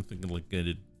 I'm thinking like I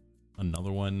did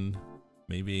another one,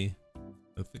 maybe.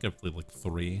 I think I played like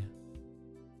 3.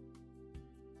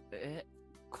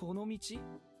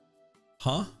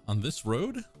 Huh? On this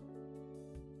road?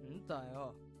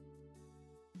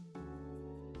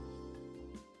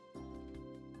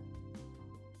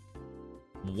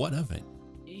 What of it?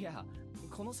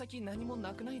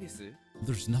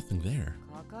 There's nothing there.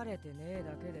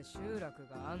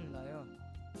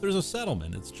 There's a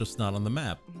settlement, it's just not on the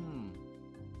map.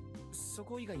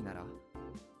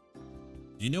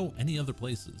 Do you know any other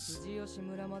places?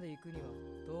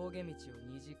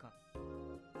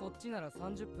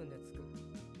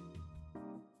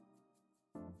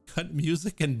 Cut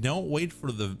music and don't wait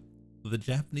for the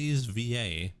Japanese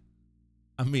VA.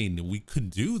 I mean, we could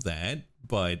do that,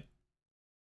 but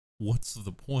what's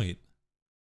the point?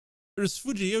 There's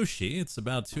Fujiyoshi. It's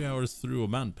about 2 hours through a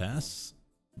mountain pass.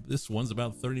 This one's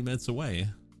about 30 minutes away.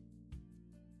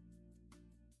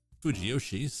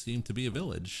 Fujiyoshi seemed to be a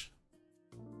village.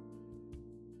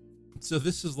 So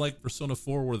this is like Persona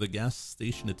 4 where the gas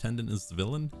station attendant is the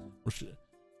villain? She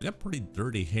got pretty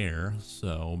dirty hair,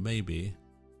 so maybe.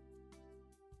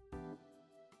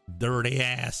 Dirty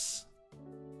ass.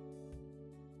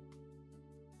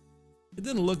 It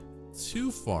didn't look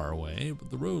too far away, but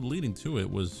the road leading to it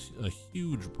was a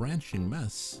huge branching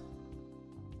mess.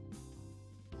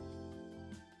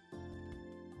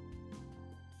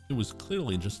 It was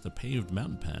clearly just a paved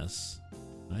mountain pass.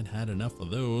 I'd had enough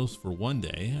of those for one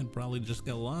day. I'd probably just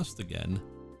get lost again.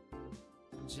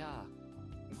 じゃあ、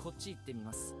こっち行ってみ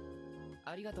ます。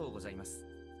ありがとうございます。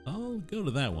I'll go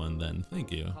to that one then.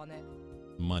 Thank you.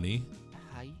 Money.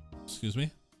 はい。Excuse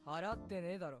me? 払って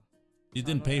ねえだろ。You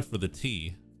didn't pay for the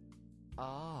tea.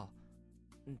 ああ、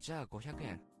じゃあ500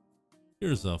円。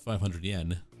Here's 500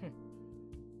 yen.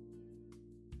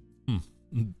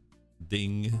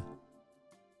 Ding.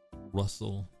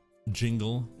 Rustle.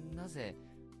 Jingle. なぜ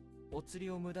お釣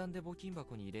りを無断で募金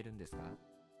箱に入れるんですか?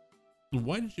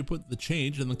 Why did you put the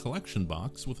change in the collection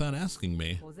box without asking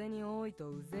me? 小銭多いと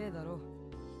うぜえだろ。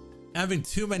Having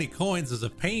too many coins is a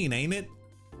pain, ain't it?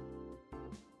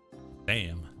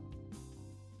 Damn.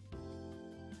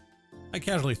 I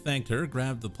casually thanked her,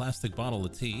 grabbed the plastic bottle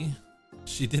of tea.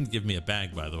 She didn't give me a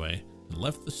bag, by the way, and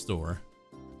left the store.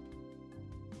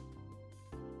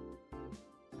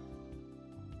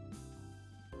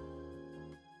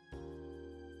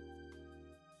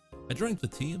 I drank the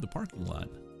tea in the parking lot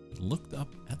and looked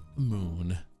up at the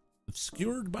moon.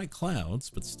 Obscured by clouds,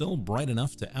 but still bright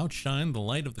enough to outshine the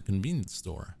light of the convenience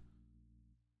store.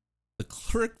 The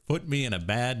clerk put me in a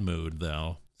bad mood,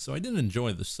 though, so I didn't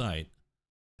enjoy the sight.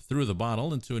 I threw the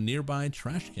bottle into a nearby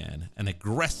trash can and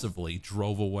aggressively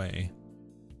drove away.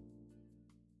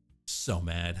 So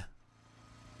mad.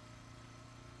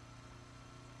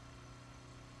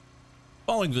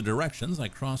 Following the directions, I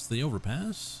crossed the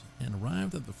overpass and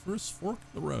arrived at the first fork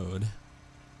of the road.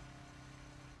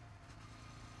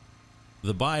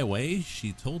 The byway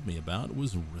she told me about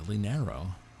was really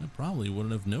narrow. I probably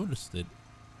wouldn't have noticed it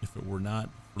if it were not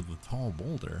for the tall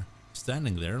boulder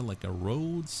standing there like a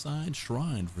roadside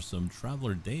shrine for some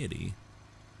traveler deity.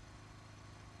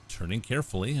 Turning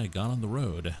carefully, I got on the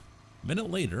road. A minute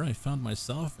later, I found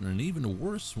myself in an even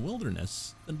worse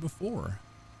wilderness than before.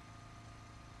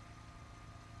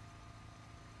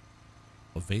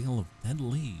 A veil of dead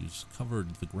leaves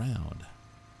covered the ground.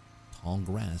 Tall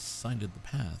grass sided the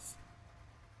path,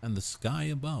 and the sky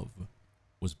above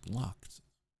was blocked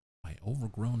by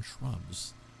overgrown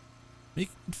shrubs,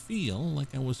 making it feel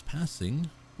like I was passing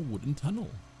a wooden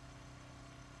tunnel.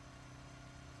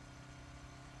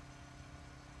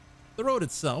 The road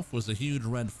itself was a huge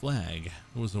red flag.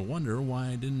 It was a wonder why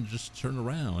I didn't just turn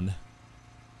around.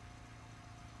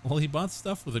 Well, he bought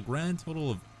stuff with a grand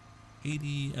total of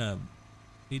 80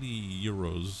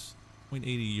 euros,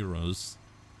 0.80 euros.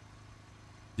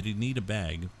 Did he need a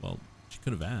bag? Well, she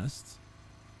could have asked.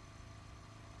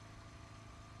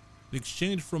 The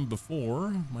exchange from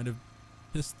before might have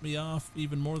pissed me off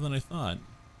even more than I thought.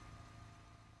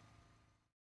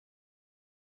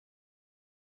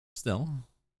 Still,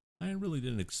 I really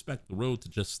didn't expect the road to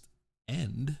just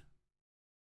end.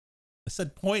 I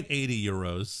said 0.80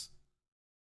 euros.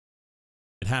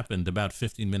 It happened about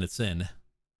 15 minutes in.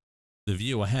 The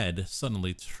view ahead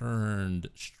suddenly turned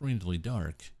strangely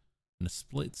dark, and a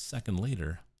split second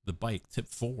later, the bike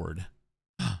tipped forward.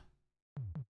 I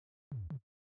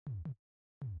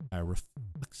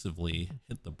reflexively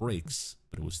hit the brakes,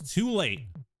 but it was too late.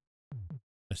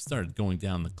 I started going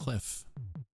down the cliff.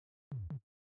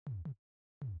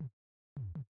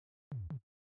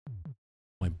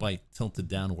 My bike tilted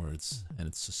downwards, and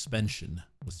its suspension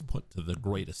was put to the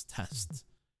greatest test.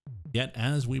 Yet,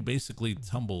 as we basically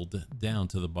tumbled down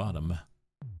to the bottom,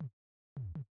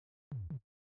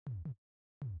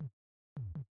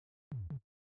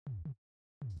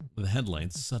 the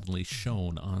headlights suddenly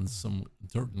shone on some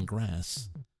dirt and grass.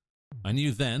 I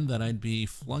knew then that I'd be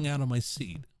flung out of my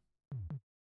seat.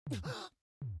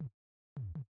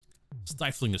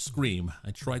 Stifling a scream,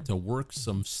 I tried to work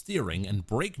some steering and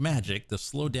brake magic to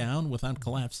slow down without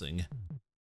collapsing.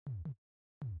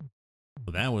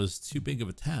 But that was too big of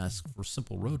a task for a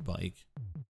simple road bike.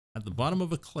 At the bottom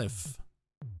of a cliff,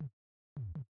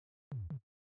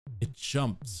 it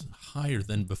jumped higher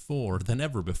than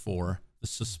ever before. The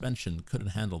suspension couldn't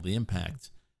handle the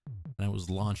impact, and I was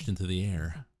launched into the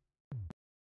air.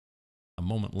 A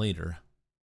moment later,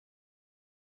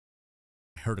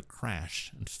 I heard a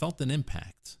crash and felt an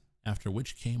impact, after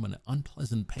which came an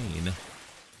unpleasant pain.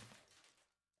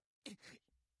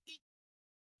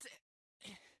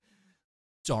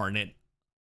 Darn it.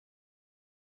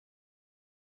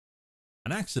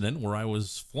 An accident where I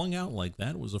was flung out like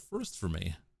that was a first for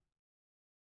me.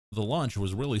 The launch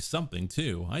was really something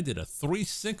too. I did a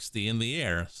 360 in the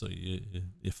air, so you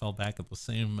fell back at the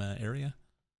same area,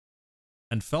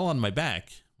 and fell on my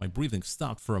back. My breathing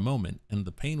stopped for a moment, and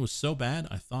the pain was so bad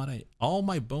I thought all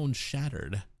my bones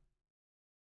shattered.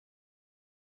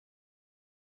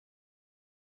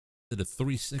 Did a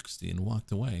 360 and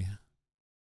walked away.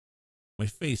 My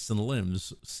face and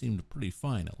limbs seemed pretty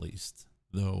fine at least,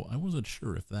 though I wasn't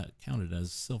sure if that counted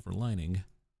as silver lining.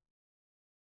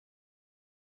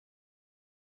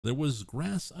 There was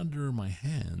grass under my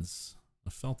hands.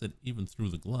 I felt it even through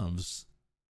the gloves.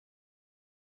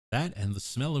 That and the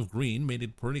smell of green made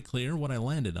it pretty clear what I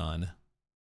landed on.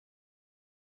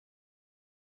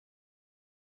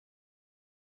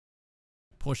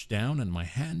 I pushed down and my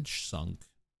hand sunk.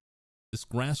 This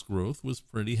grass growth was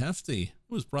pretty hefty.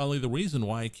 It was probably the reason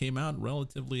why I came out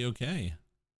relatively okay.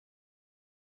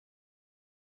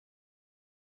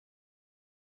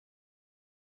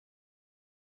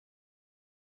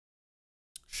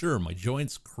 Sure, my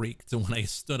joints creaked when I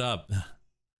stood up.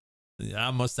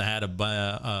 I must have had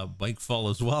a bike fall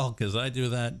as well, because I do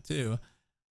that too.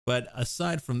 But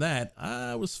aside from that,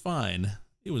 I was fine.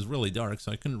 It was really dark,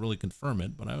 so I couldn't really confirm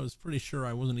it, but I was pretty sure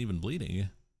I wasn't even bleeding.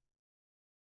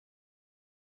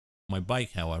 My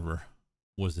bike, however,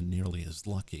 wasn't nearly as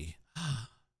lucky.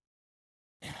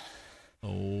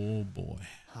 Oh boy.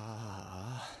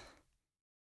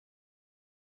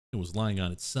 It was lying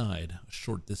on its side, a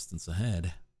short distance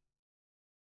ahead.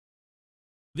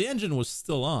 The engine was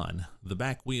still on. The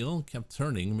back wheel kept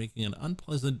turning, making an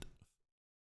unpleasant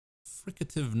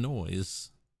fricative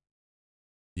noise.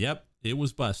 Yep, it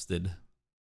was busted.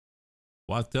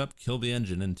 Walked up, killed the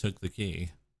engine, and took the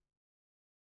key.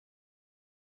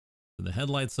 With the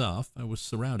headlights off, I was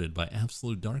surrounded by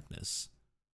absolute darkness,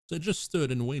 so I just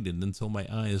stood and waited until my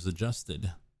eyes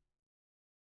adjusted.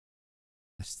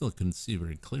 I still couldn't see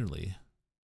very clearly,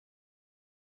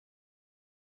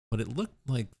 but it looked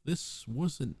like this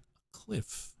wasn't a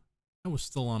cliff. I was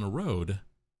still on a road.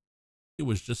 It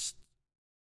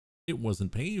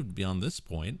wasn't paved beyond this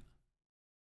point.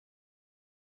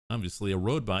 Obviously, a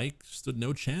road bike stood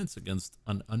no chance against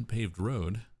an unpaved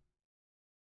road.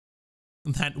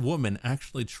 That woman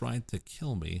actually tried to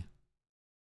kill me.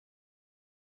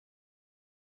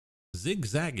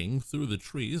 Zigzagging through the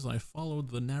trees, I followed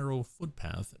the narrow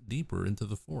footpath deeper into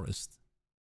the forest.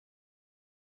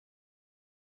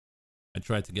 I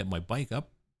tried to get my bike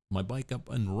up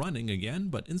and running again,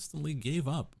 but instantly gave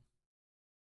up.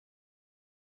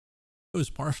 It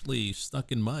was partially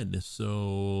stuck in mud,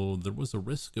 so there was a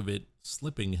risk of it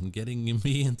slipping and getting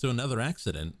me into another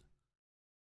accident.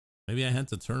 Maybe I had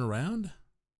to turn around?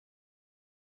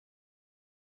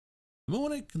 The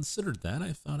moment I considered that,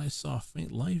 I thought I saw a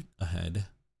faint light ahead.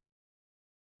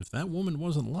 If that woman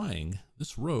wasn't lying,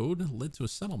 this road led to a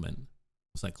settlement.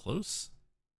 Was I close?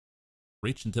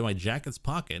 Reached into my jacket's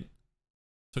pocket,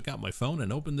 took out my phone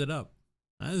and opened it up.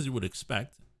 As you would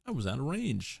expect, I was out of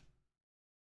range.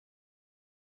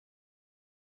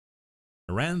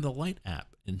 I ran the light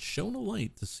app and shone a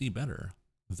light to see better.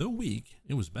 Though weak,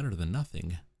 it was better than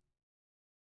nothing.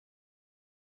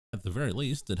 At the very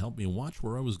least, it helped me watch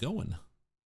where I was going.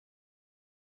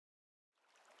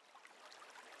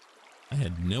 I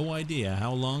had no idea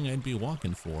how long I'd be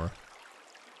walking for.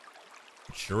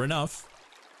 But sure enough,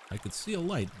 I could see a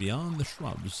light beyond the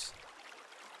shrubs.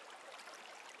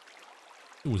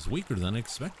 It was weaker than I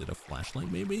expected. A flashlight,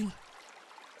 maybe?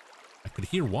 I could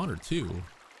hear water, too.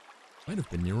 Might have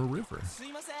been near a river.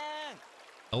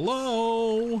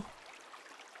 Hello?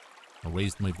 I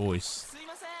raised my voice.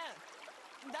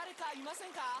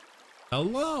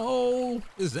 Hello?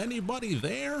 Is anybody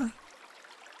there?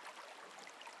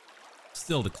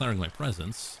 Still declaring my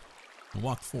presence, I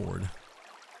walked forward.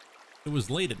 It was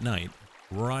late at night.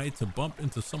 Were I to bump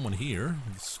into someone here,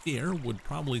 the scare would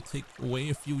probably take away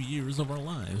a few years of our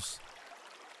lives.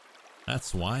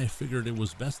 That's why I figured it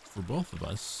was best for both of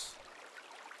us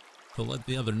to let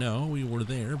the other know we were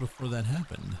there before that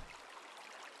happened.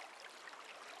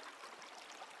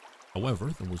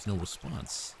 However, there was no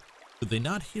response. Could they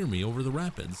not hear me over the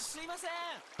rapids?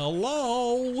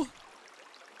 Hello?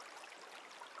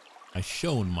 I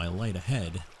shone my light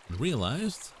ahead and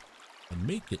realized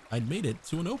I'd made it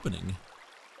to an opening.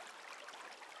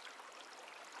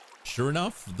 Sure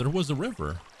enough, there was a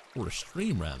river, or a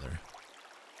stream rather.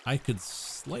 I could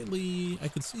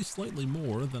see slightly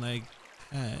more than I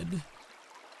had.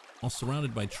 While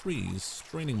surrounded by trees,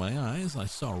 straining my eyes, I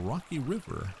saw a rocky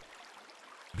river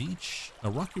beach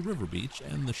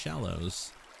and the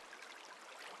shallows.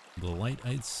 The light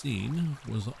I'd seen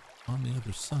was on the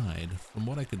other side. From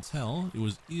what I could tell, it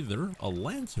was either a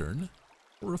lantern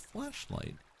or a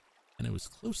flashlight, and it was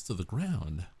close to the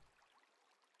ground.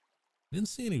 I didn't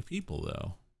see any people,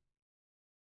 though.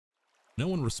 No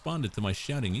one responded to my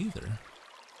shouting either.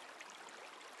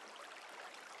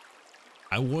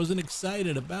 I wasn't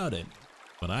excited about it,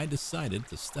 but I decided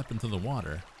to step into the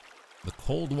water. The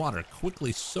cold water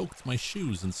quickly soaked my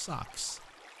shoes and socks.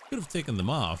 Could have taken them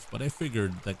off, but I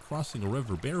figured that crossing a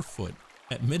river barefoot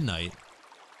at midnight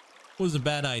was a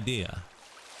bad idea.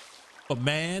 But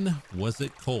man, was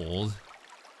it cold.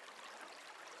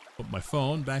 Put my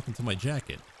phone back into my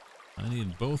jacket. I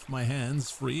needed both my hands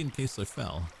free in case I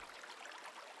fell.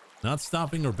 Not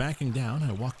stopping or backing down,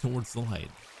 I walked towards the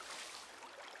light.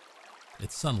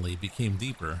 It suddenly became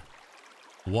deeper.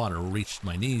 Water reached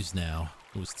my knees now.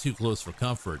 It was too close for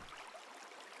comfort.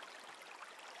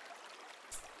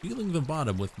 Feeling the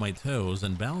bottom with my toes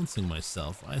and balancing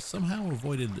myself, I somehow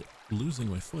avoided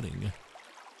losing my footing.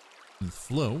 The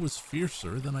flow was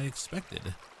fiercer than I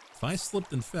expected. If I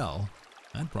slipped and fell,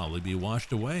 I'd probably be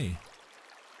washed away.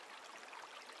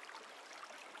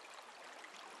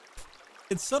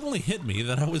 It suddenly hit me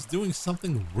that I was doing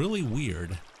something really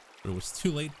weird, but it was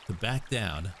too late to back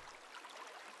down.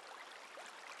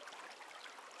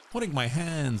 Putting my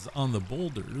hands on the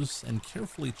boulders and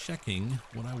carefully checking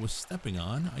what I was stepping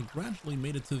on, I gradually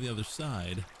made it to the other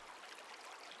side.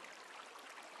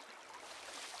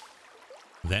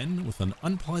 Then, with an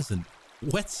unpleasant,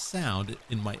 wet sound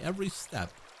in my every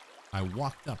step, I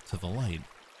walked up to the light.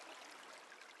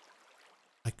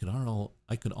 I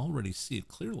could already see it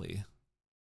clearly.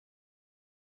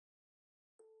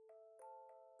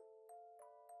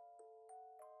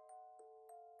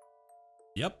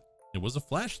 Yep, it was a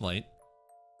flashlight,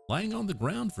 lying on the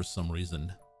ground for some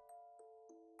reason.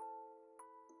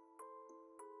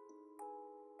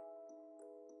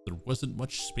 There wasn't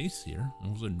much space here.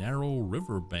 It was a narrow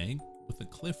river bank with a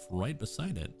cliff right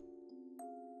beside it.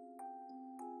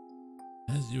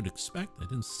 As you'd expect, I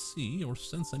didn't see or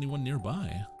sense anyone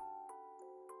nearby.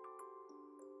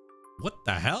 What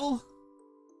the hell?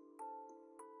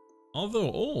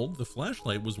 Although old, the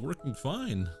flashlight was working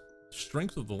fine. The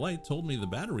strength of the light told me the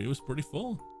battery was pretty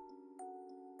full.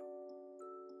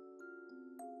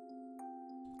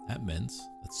 That meant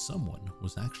that someone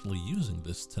was actually using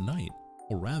this tonight,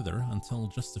 or rather, until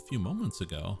just a few moments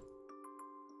ago.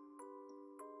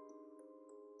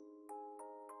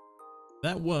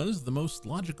 That was the most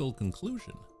logical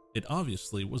conclusion. It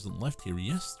obviously wasn't left here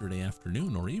yesterday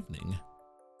afternoon or evening.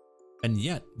 And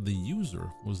yet, the user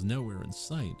was nowhere in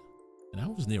sight, and I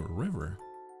was near a river.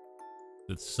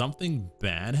 Did something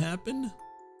bad happen?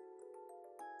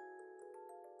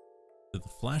 Did the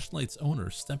flashlight's owner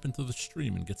step into the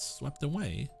stream and get swept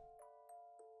away?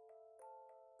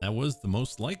 That was the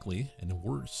most likely and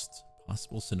worst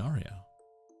possible scenario.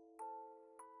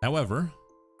 However,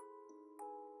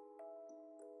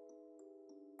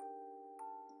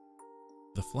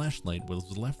 the flashlight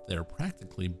was left there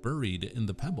practically buried in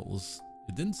the pebbles.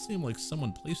 It didn't seem like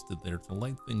someone placed it there to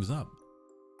light things up.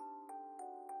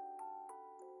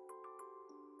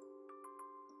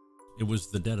 It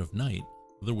was the dead of night.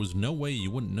 There was no way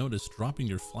you wouldn't notice dropping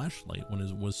your flashlight when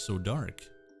it was so dark.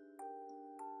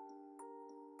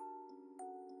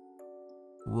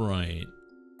 Right.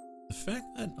 The fact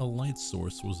that a light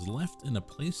source was left in a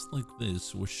place like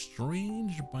this was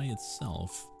strange by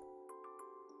itself.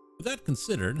 With that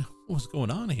considered, what was going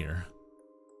on here?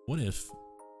 What if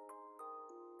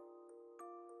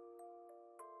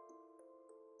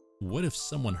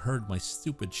someone heard my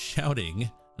stupid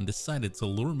shouting and decided to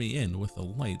lure me in with a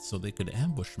light so they could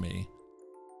ambush me?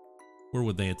 Where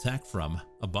would they attack from?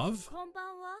 Above?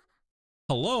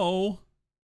 Hello?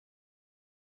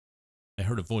 I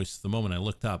heard a voice the moment I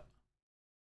looked up.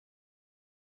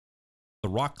 The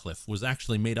rock cliff was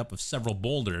actually made up of several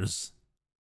boulders.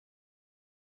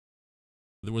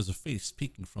 There was a face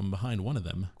peeking from behind one of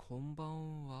them.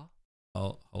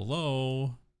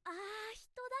 Hello?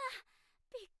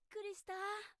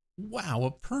 Wow,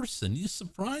 a person! You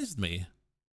surprised me.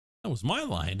 That was my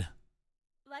line.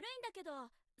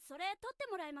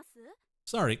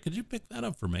 Sorry, could you pick that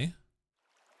up for me?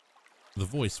 The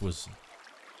voice was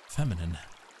feminine.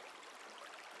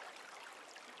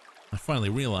 I finally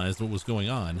realized what was going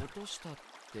on.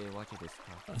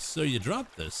 So you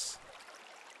dropped this.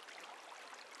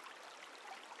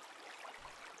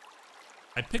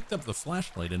 I picked up the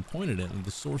flashlight and pointed it at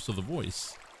the source of the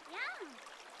voice.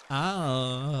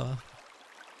 Ah.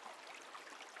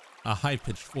 A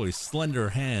high-pitched voice, slender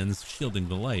hands shielding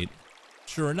the light.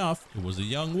 Sure enough, it was a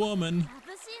young woman.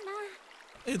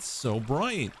 It's so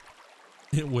bright.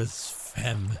 It was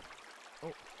femme.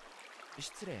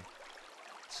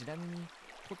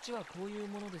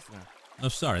 Oh,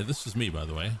 sorry, this is me, by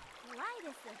the way.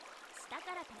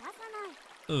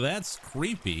 That's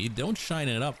creepy. Don't shine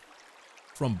it up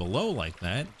from below like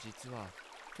that.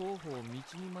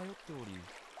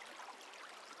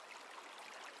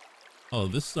 Oh,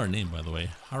 this is our name, by the way.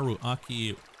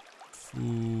 Haruaki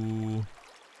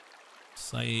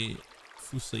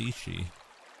Fusaishi.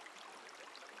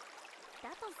 だ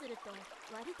とすると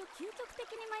割と究極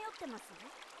的に迷ってますね。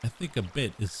 I think a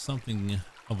bit is something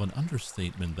of an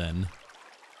understatement then.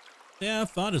 Yeah, I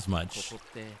thought as much. ここ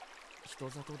って人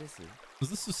里です。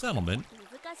 Is this a settlement?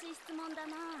 難しい質問だ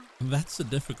な。 That's a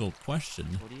difficult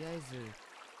question. とりあえ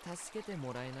ず助けて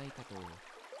もらえないかと。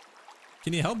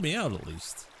 Can you help me out at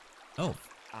least? Help.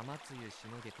 雨露し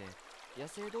のげて野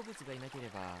生動物がいなけれ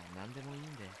ば何でもいいん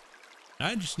で。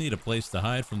 I just need a place to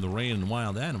hide from the rain and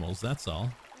wild animals, that's all.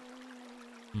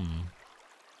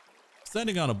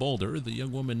 Standing on a boulder, the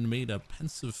young woman made a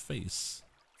pensive face.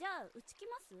 じゃあうち来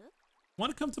ます？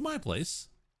 Want to come to my place?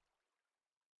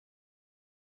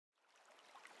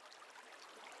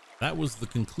 That was the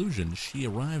conclusion she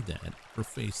arrived at. Her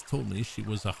face told me she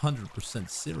was 100%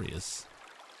 serious.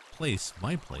 Place,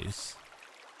 my place.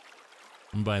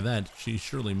 And by that, she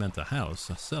surely meant a house,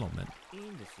 a settlement. いい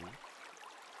んです。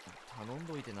頼ん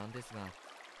どいてなんですが、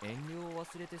遠慮を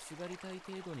忘れてすがりたい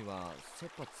程度には切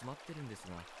羽詰まってるんです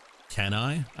が。 Can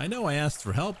I? I know I asked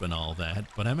for help and all that,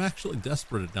 but I'm actually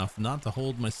desperate enough not to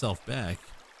hold myself back.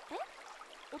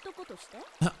 男として？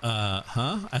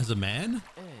 Huh? As a man?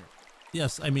 ええ。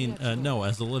 Yes, I mean, no,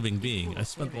 as a living being. I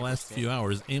spent the last few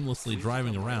hours aimlessly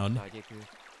driving around.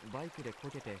 バイクでこ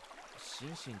けて心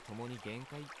身ともに限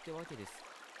界ってわけです。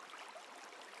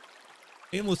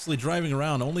 Aimlessly driving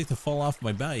around only to fall off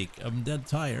my bike. I'm dead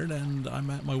tired and I'm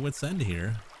at my wit's end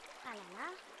here. あら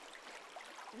な。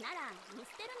なら見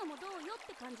捨てるのもどうよっ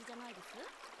て感じじゃないです？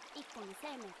一個の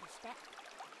生命として。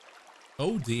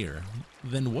 Oh dear.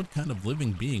 Then what kind of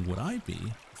living being would I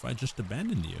be if I just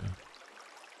abandoned you?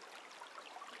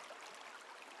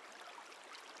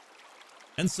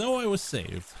 And so I was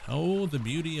saved. Oh, the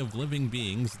beauty of living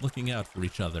beings looking out for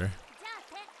each other. じゃあ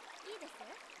手いいです？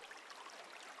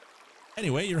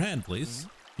 Anyway, your hand, please.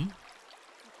 こ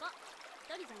こ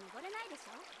一人じゃ登れないでし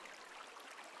ょ？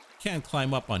 Can't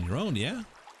climb up on your own, yeah?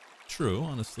 True,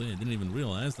 honestly, I didn't even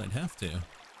realize I'd have to.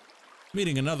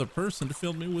 Meeting another person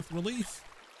filled me with relief,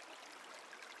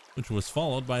 which was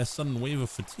followed by a sudden wave of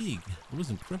fatigue. It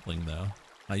wasn't crippling, though.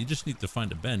 Now, you just need to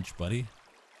find a bench, buddy.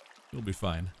 You'll be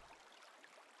fine.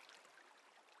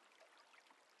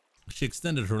 She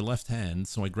extended her left hand,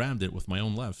 so I grabbed it with my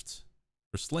own left.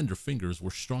 Her slender fingers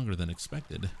were stronger than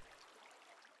expected.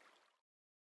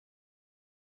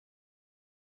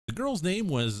 The girl's name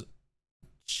was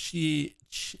Chiemi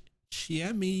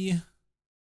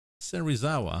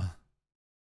Serizawa.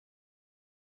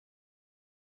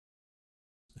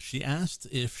 She asked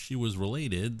if she was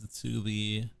related to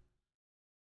the...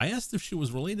 I asked if she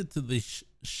was related to the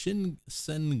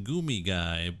Shinsengumi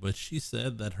guy, but she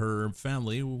said that her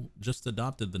family just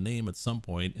adopted the name at some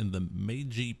point in the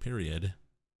Meiji period.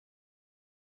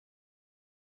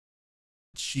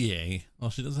 Chie. Well,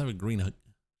 she does have a green...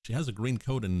 She has a green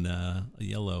coat and a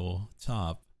yellow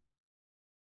top.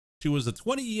 She was a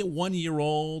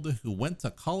 21-year-old who went to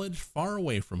college far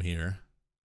away from here.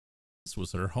 This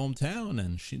was her hometown,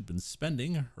 and she'd been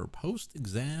spending her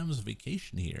post-exams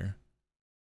vacation here.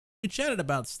 We chatted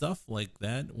about stuff like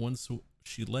that once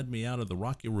she led me out of the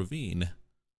rocky ravine.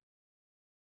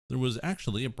 There was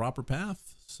actually a proper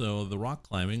path, so the rock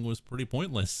climbing was pretty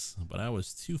pointless, but I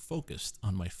was too focused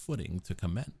on my footing to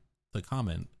comment.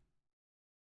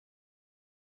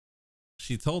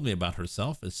 She told me about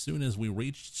herself as soon as we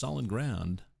reached solid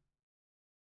ground.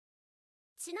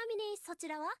 ちなみにそち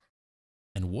らは？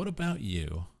 And what about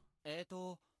you?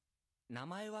 名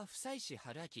前は久石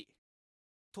春明。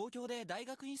東京で大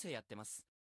学院生やってます。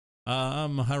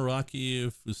I'm Haruaki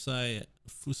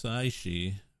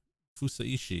Fusaishi,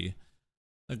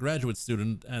 a graduate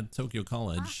student at Tokyo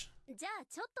College. じゃあ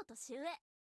ちょっと年上。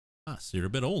Ah, so you're a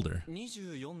bit older.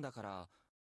 24だから、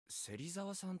芹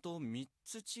沢さんと3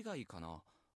つ違いかな。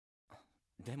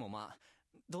でもまあ、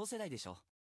同世代でしょ。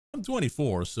I'm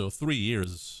 24, so 3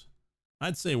 years.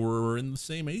 I'd say we're in the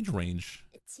same age range.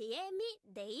 ちえ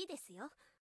みでいいですよ。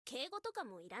敬語とか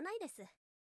もいらないです。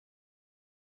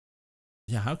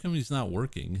Yeah, how come he's not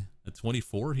working? At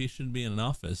 24, he should be in an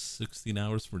office 16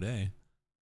 hours per day.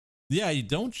 Yeah,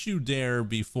 don't you dare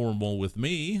be formal with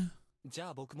me. じゃ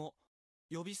あ僕も、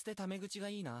呼び捨てタメ口が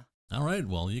いいな。All right,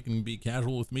 well, you can be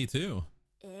casual with me too.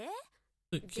 で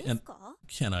すか？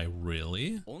 Can I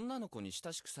really? 女の子に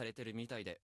親しくされてるみたい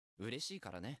で、嬉しい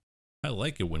からね。I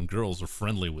like it when girls are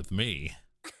friendly with me.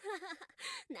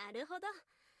 なるほど。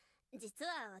実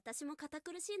は私も堅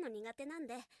苦しいの苦手なん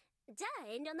で、じゃあ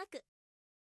遠慮なく。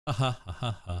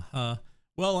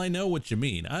Well, I know what you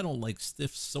mean. I don't like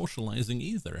stiff socializing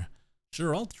either.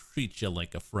 Sure, I'll treat you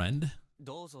like a friend.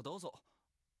 どうぞどうぞ。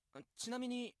ちなみ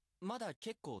に、まだ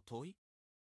結構遠い？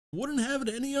 Wouldn't have it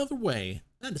any other way.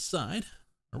 That aside,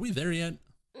 are we there yet?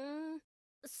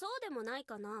 そうでもない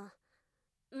かな。もう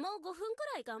5分く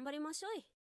らい頑張りましょい。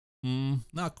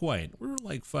Not quite. We're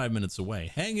like 5 minutes away.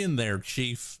 Hang in there,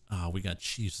 Chief. Ah, we got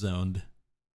Chief zoned.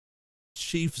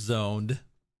 Chief zoned.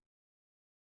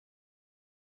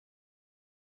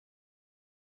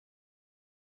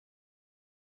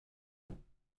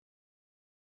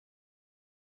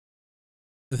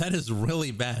 That is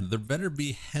really bad. There better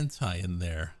be hentai in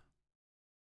there.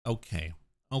 Okay.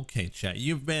 Okay, chat.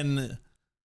 You've been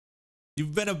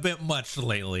a bit much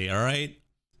lately, all right?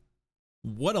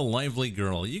 What a lively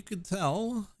girl. You could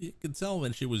tell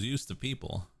when she was used to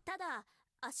people. ただ、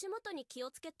足元に気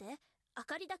をつけて、明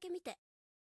かりだけ見て。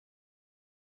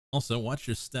Also, watch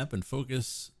your step and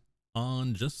focus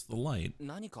on just the light.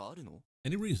 何かあるの？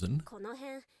 Any reason? この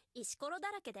辺、石ころ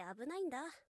だらけで危ないんだ。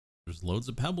There's loads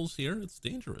of pebbles here. It's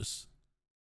dangerous.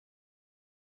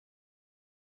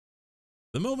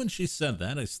 The moment she said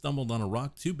that, I stumbled on a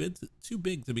rock too big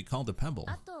to be called a pebble.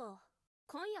 あと、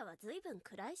今夜はずいぶん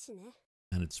暗いしね。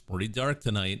And it's pretty dark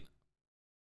tonight.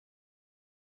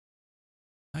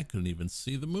 I couldn't even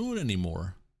see the moon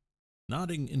anymore.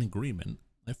 Nodding in agreement,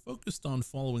 I focused on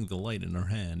following the light in her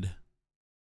hand.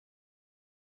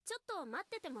 ちょっと待っ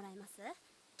ててもらえます？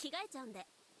着替えちゃうんで。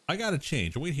I gotta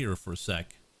change. Wait here for a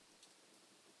sec.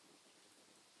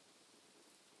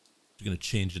 She's gonna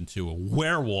change into a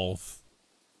werewolf.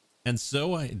 And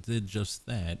so I did just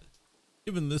that.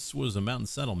 Given this was a mountain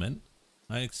settlement,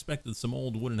 I expected some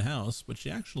old wooden house, but she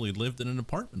actually lived in an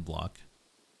apartment block.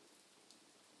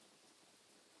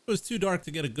 It was too dark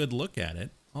to get a good look at it.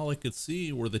 All I could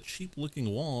see were the cheap-looking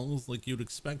walls like you'd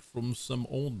expect from some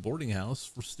old boarding house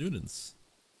for students.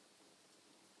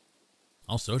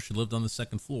 Also, she lived on the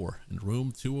second floor, in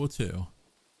room 202.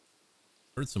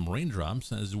 Heard some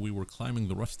raindrops as we were climbing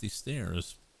the rusty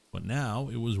stairs, but now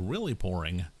it was really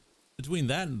pouring. Between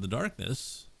that and the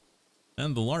darkness,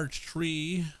 and the large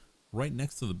tree right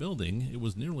next to the building, it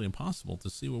was nearly impossible to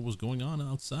see what was going on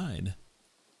outside.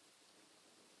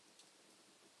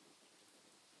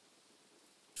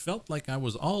 Felt like I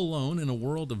was all alone in a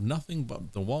world of nothing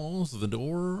but the walls, the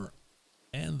door,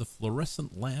 and the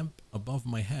fluorescent lamp above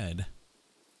my head.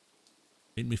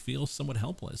 Made me feel somewhat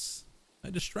helpless. I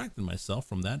distracted myself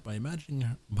from that by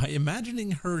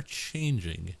imagining her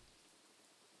changing.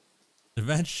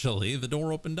 Eventually, the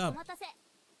door opened up.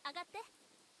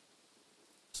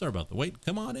 Sorry about the wait.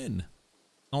 Come on in.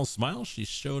 All smiles, she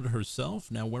showed herself,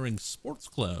 now wearing sports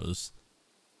clothes.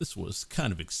 This was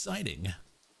kind of exciting.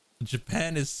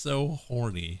 Japan is so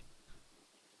horny.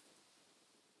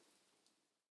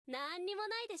 なんにも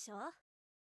ないでしょ?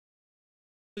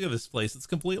 Look at this place. It's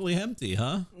completely empty,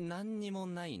 huh? 何にも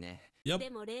ないね。Yep. で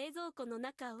も冷蔵庫の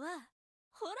中は、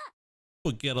ほら。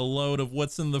 We'll get a load of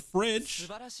what's in the fridge. 素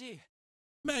晴らしい。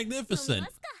Magnificent. 飲みま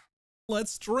すか?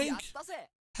 Let's drink. やったぜ。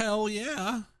 Hell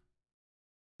yeah.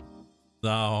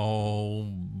 Oh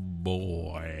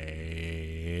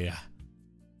boy.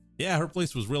 Yeah, her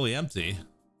place was really empty.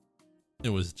 It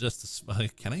was just a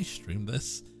can I stream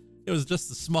this? It was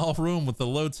just a small room with a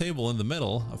low table in the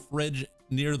middle, a fridge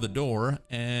near the door,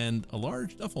 and a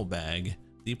large duffel bag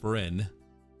deeper in.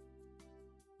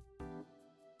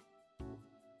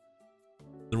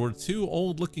 There were 2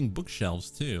 old-looking bookshelves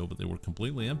too, but they were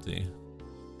completely empty.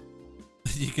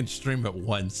 You can stream it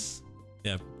once.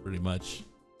 Yeah, pretty much.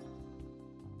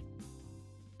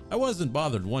 I wasn't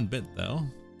bothered one bit though.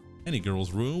 Any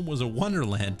girl's room was a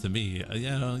wonderland to me.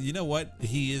 You know what?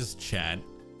 He is Chat.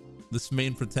 This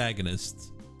main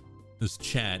protagonist is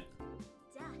Chat.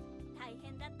 じゃあ、大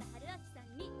変だった春明さ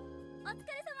んに、お疲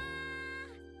れ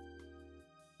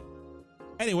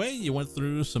様! Anyway, you went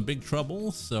through some big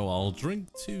trouble, so I'll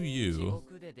drink to 地 you.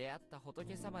 獄で出会った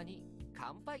仏様に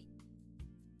乾杯。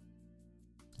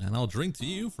 And I'll drink to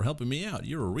you for helping me out.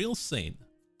 You're a real saint.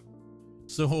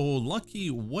 So,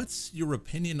 Lucky, what's your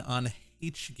opinion on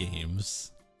H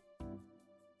games?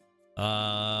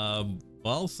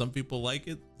 Well, some people like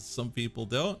it, some people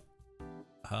don't.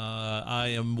 I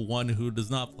am one who does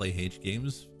not play H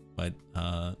games, but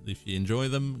if you enjoy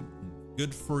them,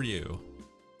 good for you.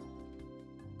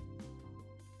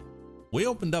 We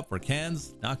opened up our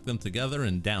cans, knocked them together,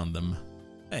 and downed them.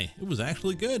 Hey, it was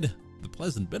actually good. The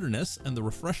pleasant bitterness and the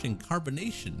refreshing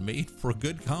carbonation made for a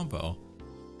good combo.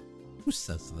 Who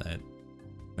says that?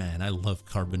 Man, I love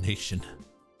carbonation.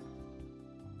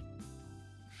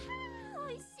 お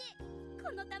いしい。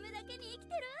このためだけに生き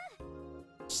てる。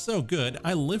 So good,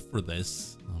 I live for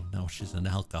this. Oh no, she's an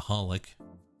alcoholic.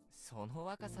 その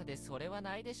若さでそれは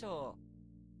ないでしょ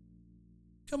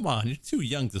Come on, you're too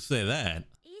young to say that.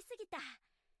 言い過ぎた。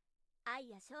愛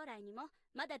や将来にも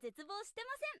まだ絶望して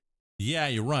ません。 Yeah,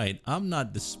 you're right. I'm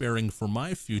not despairing for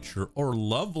my future or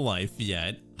love life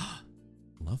yet.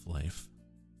 Love life.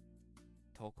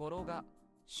 ところが、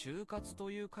就活と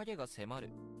いう影が迫る。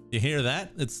You hear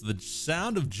that? It's the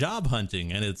sound of job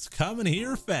hunting, and it's coming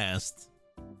here fast.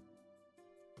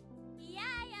 いや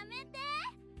やめて。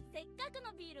せっかく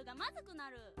のビールがまずくな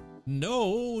る。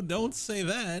 No, don't say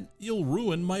that. You'll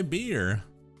ruin my beer.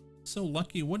 So,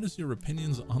 Lucky, what is your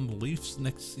opinions on the Leafs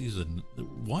next season?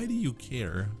 Why do you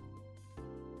care?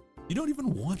 You don't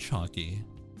even watch hockey.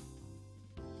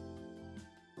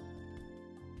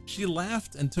 She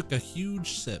laughed and took a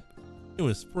huge sip. It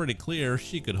was pretty clear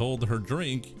she could hold her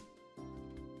drink.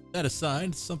 That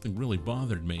aside, something really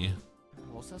bothered me.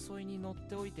 お誘いに乗っ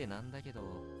ておいてなんだけど。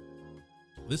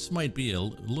This might be a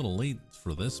little late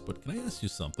for this, but can I ask you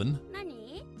something?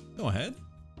 何？ Go ahead.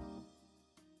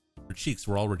 Her cheeks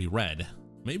were already red.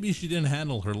 Maybe she didn't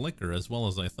handle her liquor as well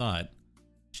as I thought.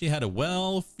 She had a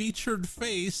well-featured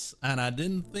face, and I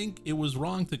didn't think it was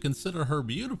wrong to consider her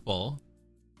beautiful.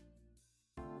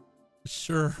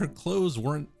 Sure, her clothes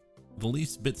weren't the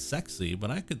least bit sexy,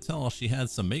 but I could tell she had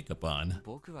some makeup on.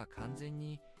 僕は完全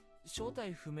に正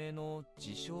体不明の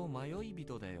自称迷い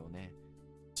人だよね。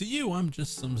To you, I'm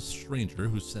just some stranger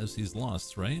who says he's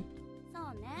lost, right? そ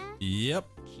うね。 Yep.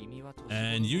 君は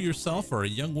年 And you yourself are a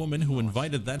young woman who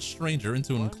invited that stranger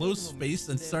into an enclosed space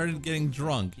and started getting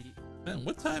drunk. Man,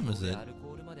 what time is it? アル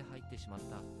コールまで入ってしまっ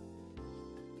た。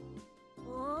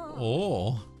お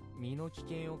お。 Oh. 身の危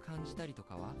険を感じたりと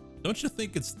かは？ Don't you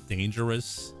think it's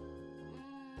dangerous?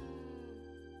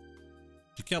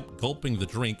 She kept gulping the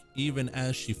drink even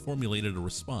as she formulated a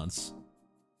response.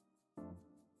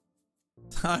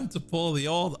 Time to pull the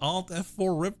old Alt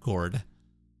F4 ripcord.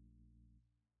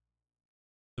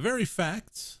 The very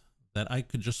fact that I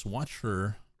could just watch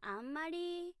her... あんま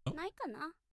りないか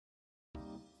な。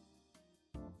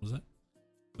 What was that?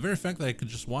 The very fact that I could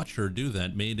just watch her do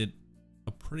that made it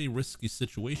a pretty risky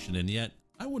situation, and yet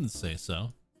I wouldn't say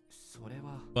so. それ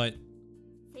は。 But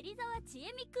芹沢千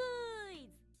恵美クイ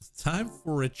ズ。 it's time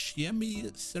for a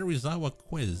Chiemi Serizawa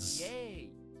quiz. イエ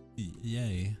ーイ。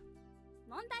 Yay.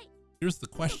 問題。 Here's the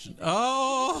question.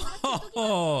 Oh!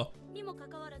 にもか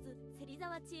かわらず、芹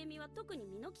沢千恵美は特に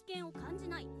身の危険を感じ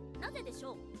ない。なぜでし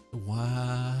ょう？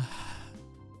 Wow.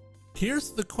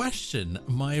 Here's the question.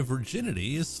 My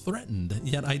virginity is threatened,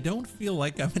 yet I don't feel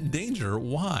like I'm in danger.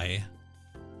 Why?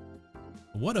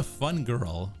 What a fun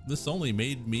girl. This only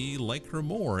made me like her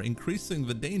more, increasing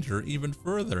the danger even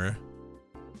further.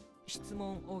 質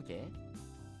問 OK？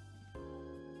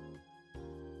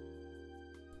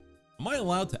 Am I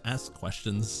allowed to ask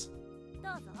questions? ど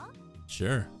うぞ。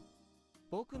 Sure.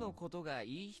 僕のことが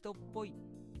いい人っぽい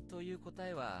という答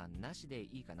えはなしで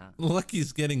いいかな。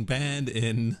 Lucky's getting banned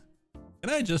in... Can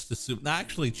I just assume... I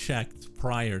actually checked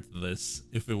prior to this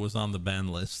if it was on the ban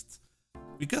list.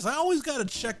 Because I always gotta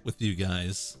check with you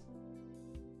guys.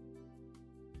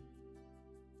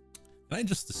 Can I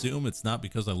just assume it's not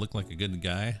because I look like a good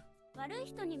guy? 悪い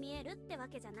人に見えるってわ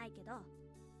けじゃないけど、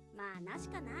まあなし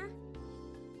かな。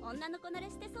女の子慣れ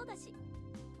してそうだし。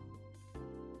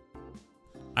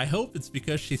 I hope it's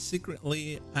because she's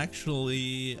secretly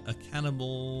actually a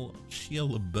cannibal Shia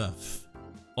LaBeouf.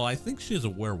 Well, I think she's a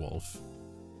werewolf.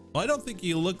 Well, I don't think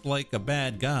you look like a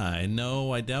bad guy.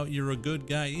 No, I doubt you're a good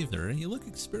guy either. You look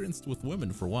experienced with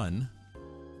women for one.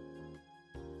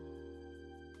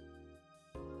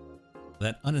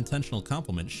 That unintentional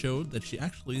compliment showed that she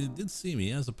actually did see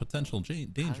me as a potential 考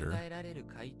danger. えられる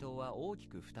回答は大き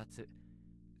く2つ。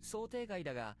想定外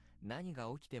だが何が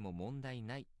起きても問題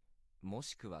ない。も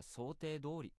しくは想定通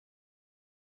り。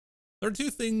 There are two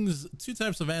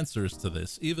types of answers to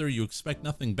this. Either you expect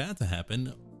nothing bad to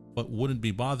happen, but wouldn't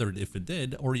be bothered if it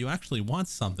did, or you actually want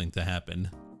something to happen.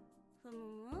 ふ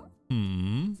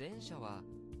Hmm. 前者は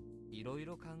いろい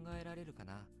ろ考えられるか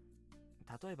な。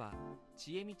例えば、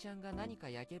ちえみちゃんが何か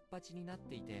やけっぱちになっ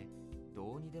ていて、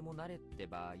どうにでもなれって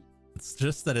場合。 It's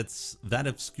just that it's that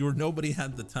obscure. Nobody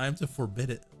had the time to forbid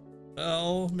it.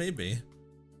 Well, maybe.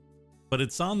 But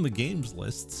it's on the games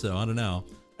list, so I don't know.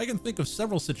 I can think of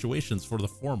several situations for the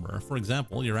former. For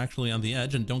example, you're actually on the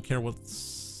edge and don't care what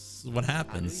あるい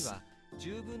happens. は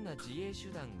十分な自衛手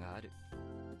段がある。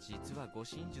実は護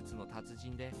身術の達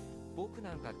人で、僕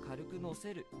なんか軽く乗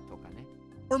せるとかね。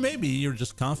 Or maybe you're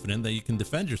just confident that you can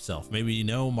defend yourself. Maybe you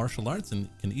know martial arts and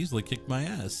can easily kick my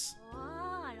ass.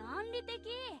 ああ、論理的。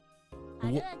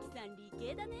春明さん理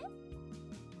系だね。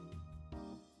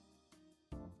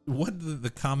 What did the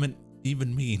comment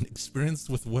even mean? Experienced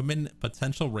with women,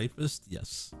 potential rapist?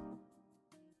 Yes.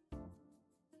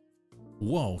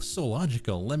 Whoa, so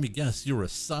logical. Let me guess, you're a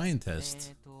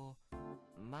scientist.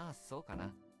 まあそうか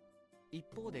な。一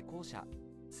方で後者、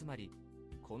つまり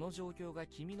この状況が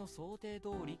君の想定通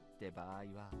りって場合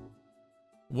は。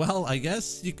Well, I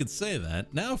guess you could say that.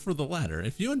 Now for the latter.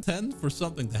 If you intend for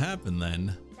something to happen,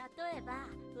 then 例えば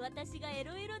私がエ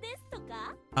ロエロですと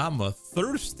か I'm a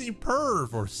thirsty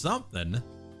perv or something.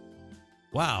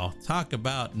 Wow, talk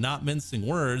about not mincing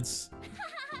words.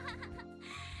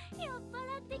 酔っ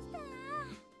払ってきた。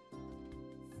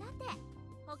さて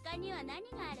他には何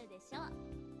があるでしょう。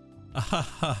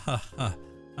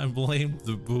I blame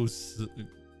the booze.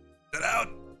 Get out!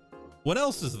 What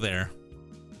else is there?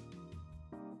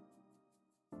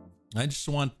 I just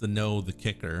want to know the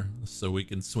kicker so we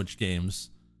can switch games.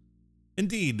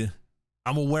 Indeed,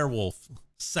 I'm a werewolf.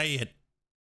 Say it.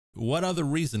 What other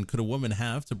reason could a woman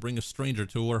have to bring a stranger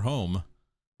to her home?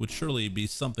 Would surely be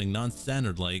something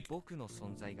non-standard like,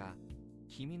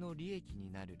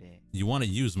 you want to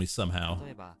use me somehow.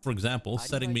 For example,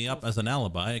 setting me up as an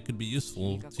alibi. It could be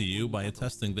useful to you by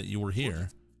attesting that you were here.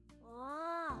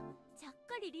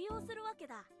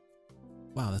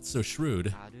 Wow, that's so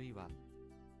shrewd.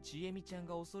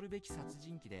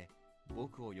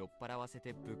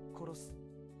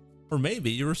 Or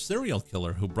maybe you're a serial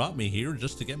killer who brought me here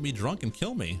just to get me drunk and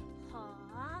kill me.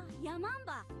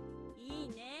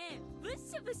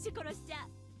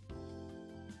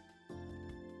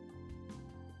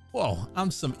 Whoa,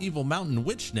 I'm some evil mountain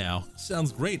witch now.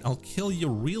 Sounds great. I'll kill you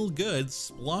real good.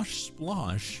 Splosh,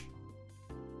 splosh.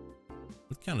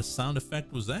 What kind of sound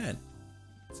effect was that?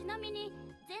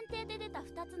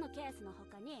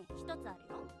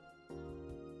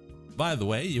 By the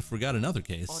way, you forgot another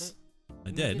case.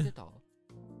 I did.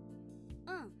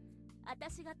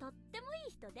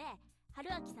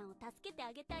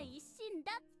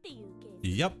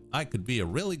 Yep, I could be a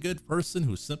really good person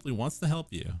who simply wants to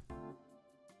help you.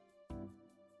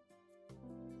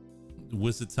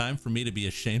 Was it time for me to be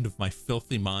ashamed of my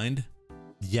filthy mind?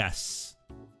 Yes.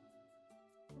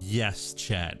 Yes,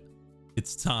 chat.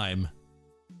 It's time.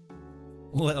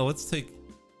 Let's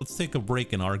take a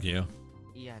break and argue.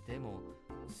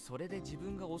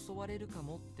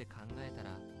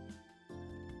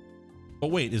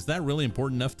 But wait, is that really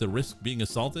important enough to risk being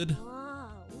assaulted?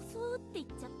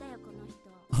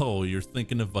 Oh, you're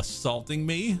thinking of assaulting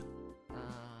me?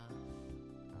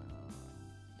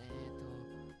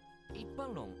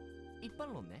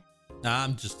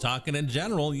 I'm just talking in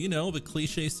general, you know, the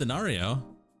cliche scenario.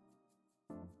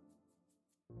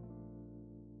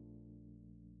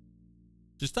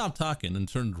 She stopped talking and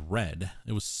turned red.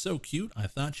 It was so cute, I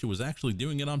thought she was actually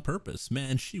doing it on purpose.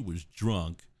 Man, she was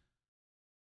drunk.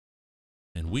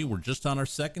 And we were just on our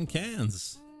second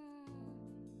cans.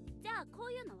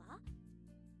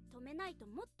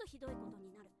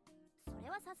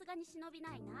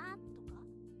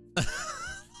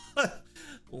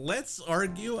 Let's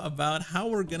argue about how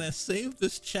we're gonna save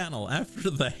this channel after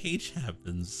the H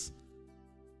happens.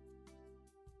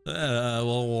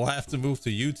 Well, we'll have to move to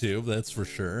YouTube, that's for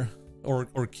sure. Or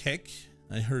Kick.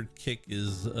 I heard Kick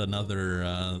is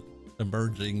another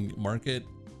emerging market.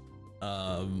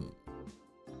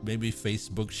 Maybe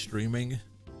Facebook streaming.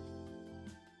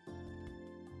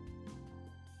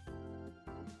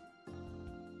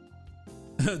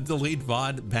 Delete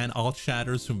VOD, ban all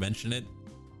chatters who mention it.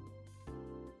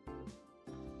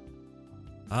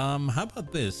 How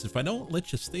about this? If I don't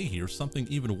let you stay here, something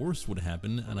even worse would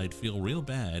happen and I'd feel real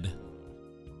bad.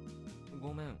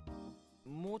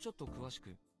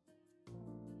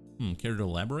 Care to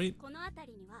elaborate?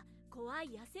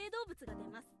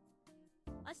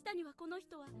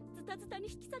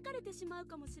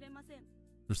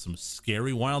 There's some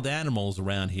scary wild animals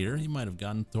around here. You might have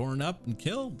gotten torn up and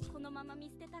killed.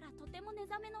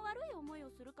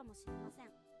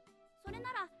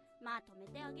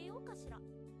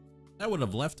 That would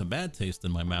have left a bad taste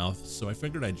in my mouth, so I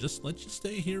figured I'd just let you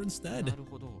stay here instead.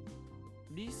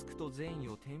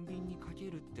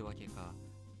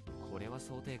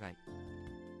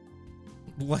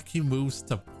 Lucky moves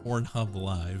to Pornhub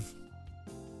Live.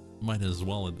 Might as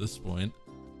well at this point.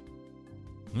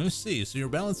 Let's see, so you're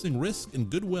balancing risk and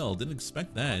goodwill. Didn't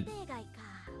expect that.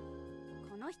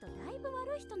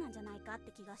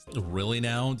 Really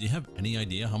now? Do you have any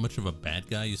idea how much of a bad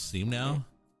guy you seem now?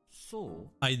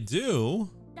 I do.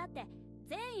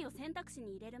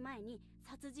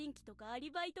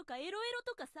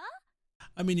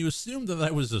 I mean, you assumed that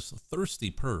I was a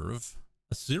thirsty perv,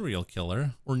 a serial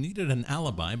killer, or needed an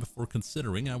alibi before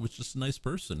considering I was just a nice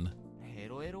person.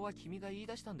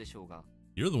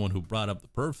 You're the one who brought up the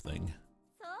perv thing.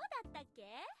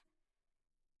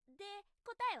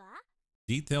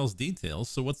 Details, details.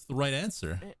 So what's the right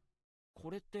answer? こ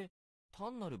れって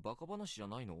単なるバカ話じゃ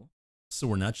ないの？ So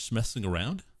we're not just messing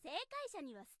around? 正解者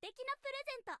には素敵なプレ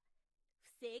ゼント。不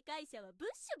正解者はブッ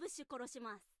シュブッシュ殺し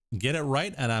ます。 Get it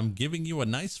right and I'm giving you a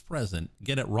nice present.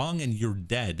 Get it wrong and you're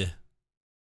dead.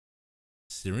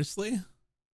 Seriously?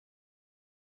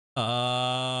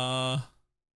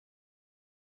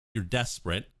 You're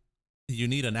desperate. You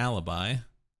need an alibi.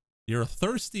 You're a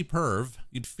thirsty perv.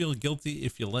 You'd feel guilty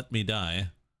if you let me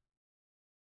die.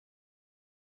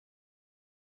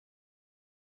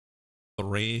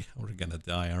 Three. We're gonna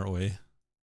die, aren't we?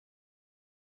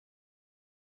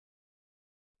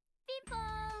 ピンポーン、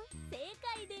正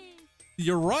解です。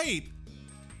 You're right!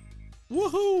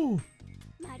 Woohoo!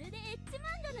 まるでエッジ漫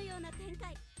画のような展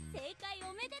開。正解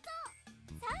おめでと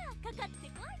う。さあ、かかって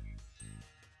こい。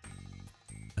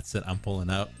 That's it. I'm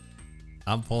pulling out.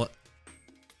 I'm pulling.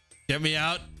 Get me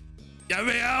out. Get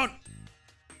me out.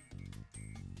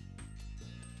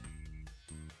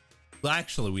 Well,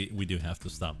 actually, we do have to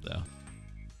stop though.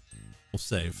 We'll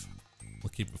save. We'll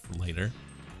keep it for later.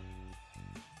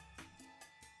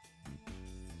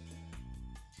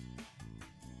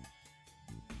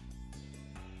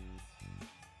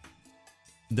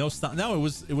 No, stop. No, it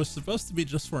was supposed to be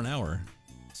just for an hour.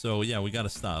 So yeah, we gotta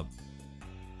stop.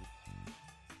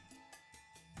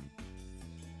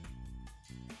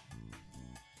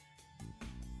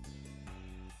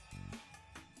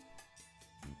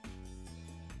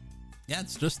 Yeah,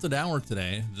 it's just an hour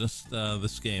today. Just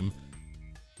this game.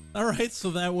 All right,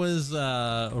 so that was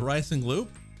Rising Loop.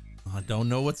 I don't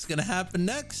know what's gonna happen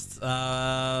next.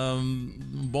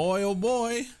 Boy, oh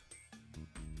boy.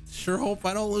 Sure hope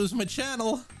I don't lose my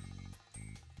channel.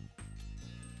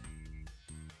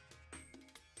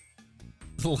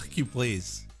 Lucky,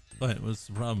 please. What? What's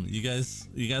the problem? You guys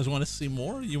want to see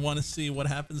more? You want to see what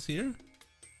happens here?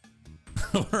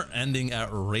 We're ending at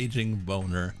Raging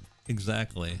Boner.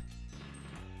 Exactly.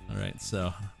 All right,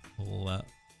 so we'll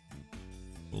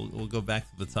go back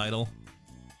to the title.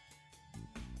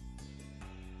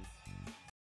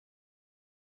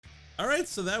 All right,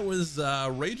 so that was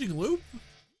Raging Loop.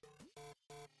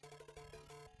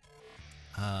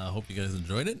 Hope you guys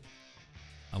enjoyed it.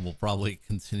 I will probably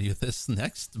continue this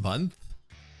next month,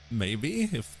 maybe,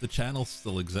 if the channel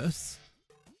still exists.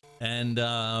 And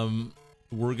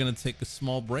we're gonna take a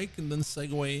small break and then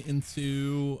segue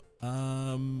into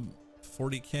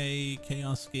 40k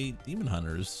Chaos Gate Demon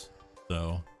Hunters.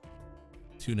 So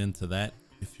tune into that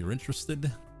if you're interested.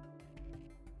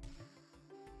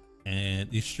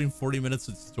 And you stream 40 minutes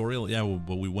of tutorial. Yeah,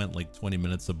 but we went like 20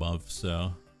 minutes above,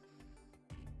 so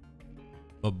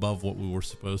above what we were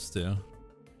supposed to.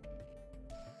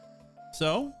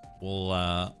 So we'll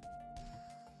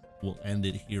end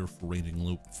it here for Raging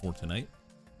Loop for tonight.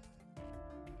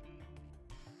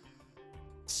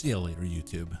 See you later,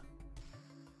 YouTube.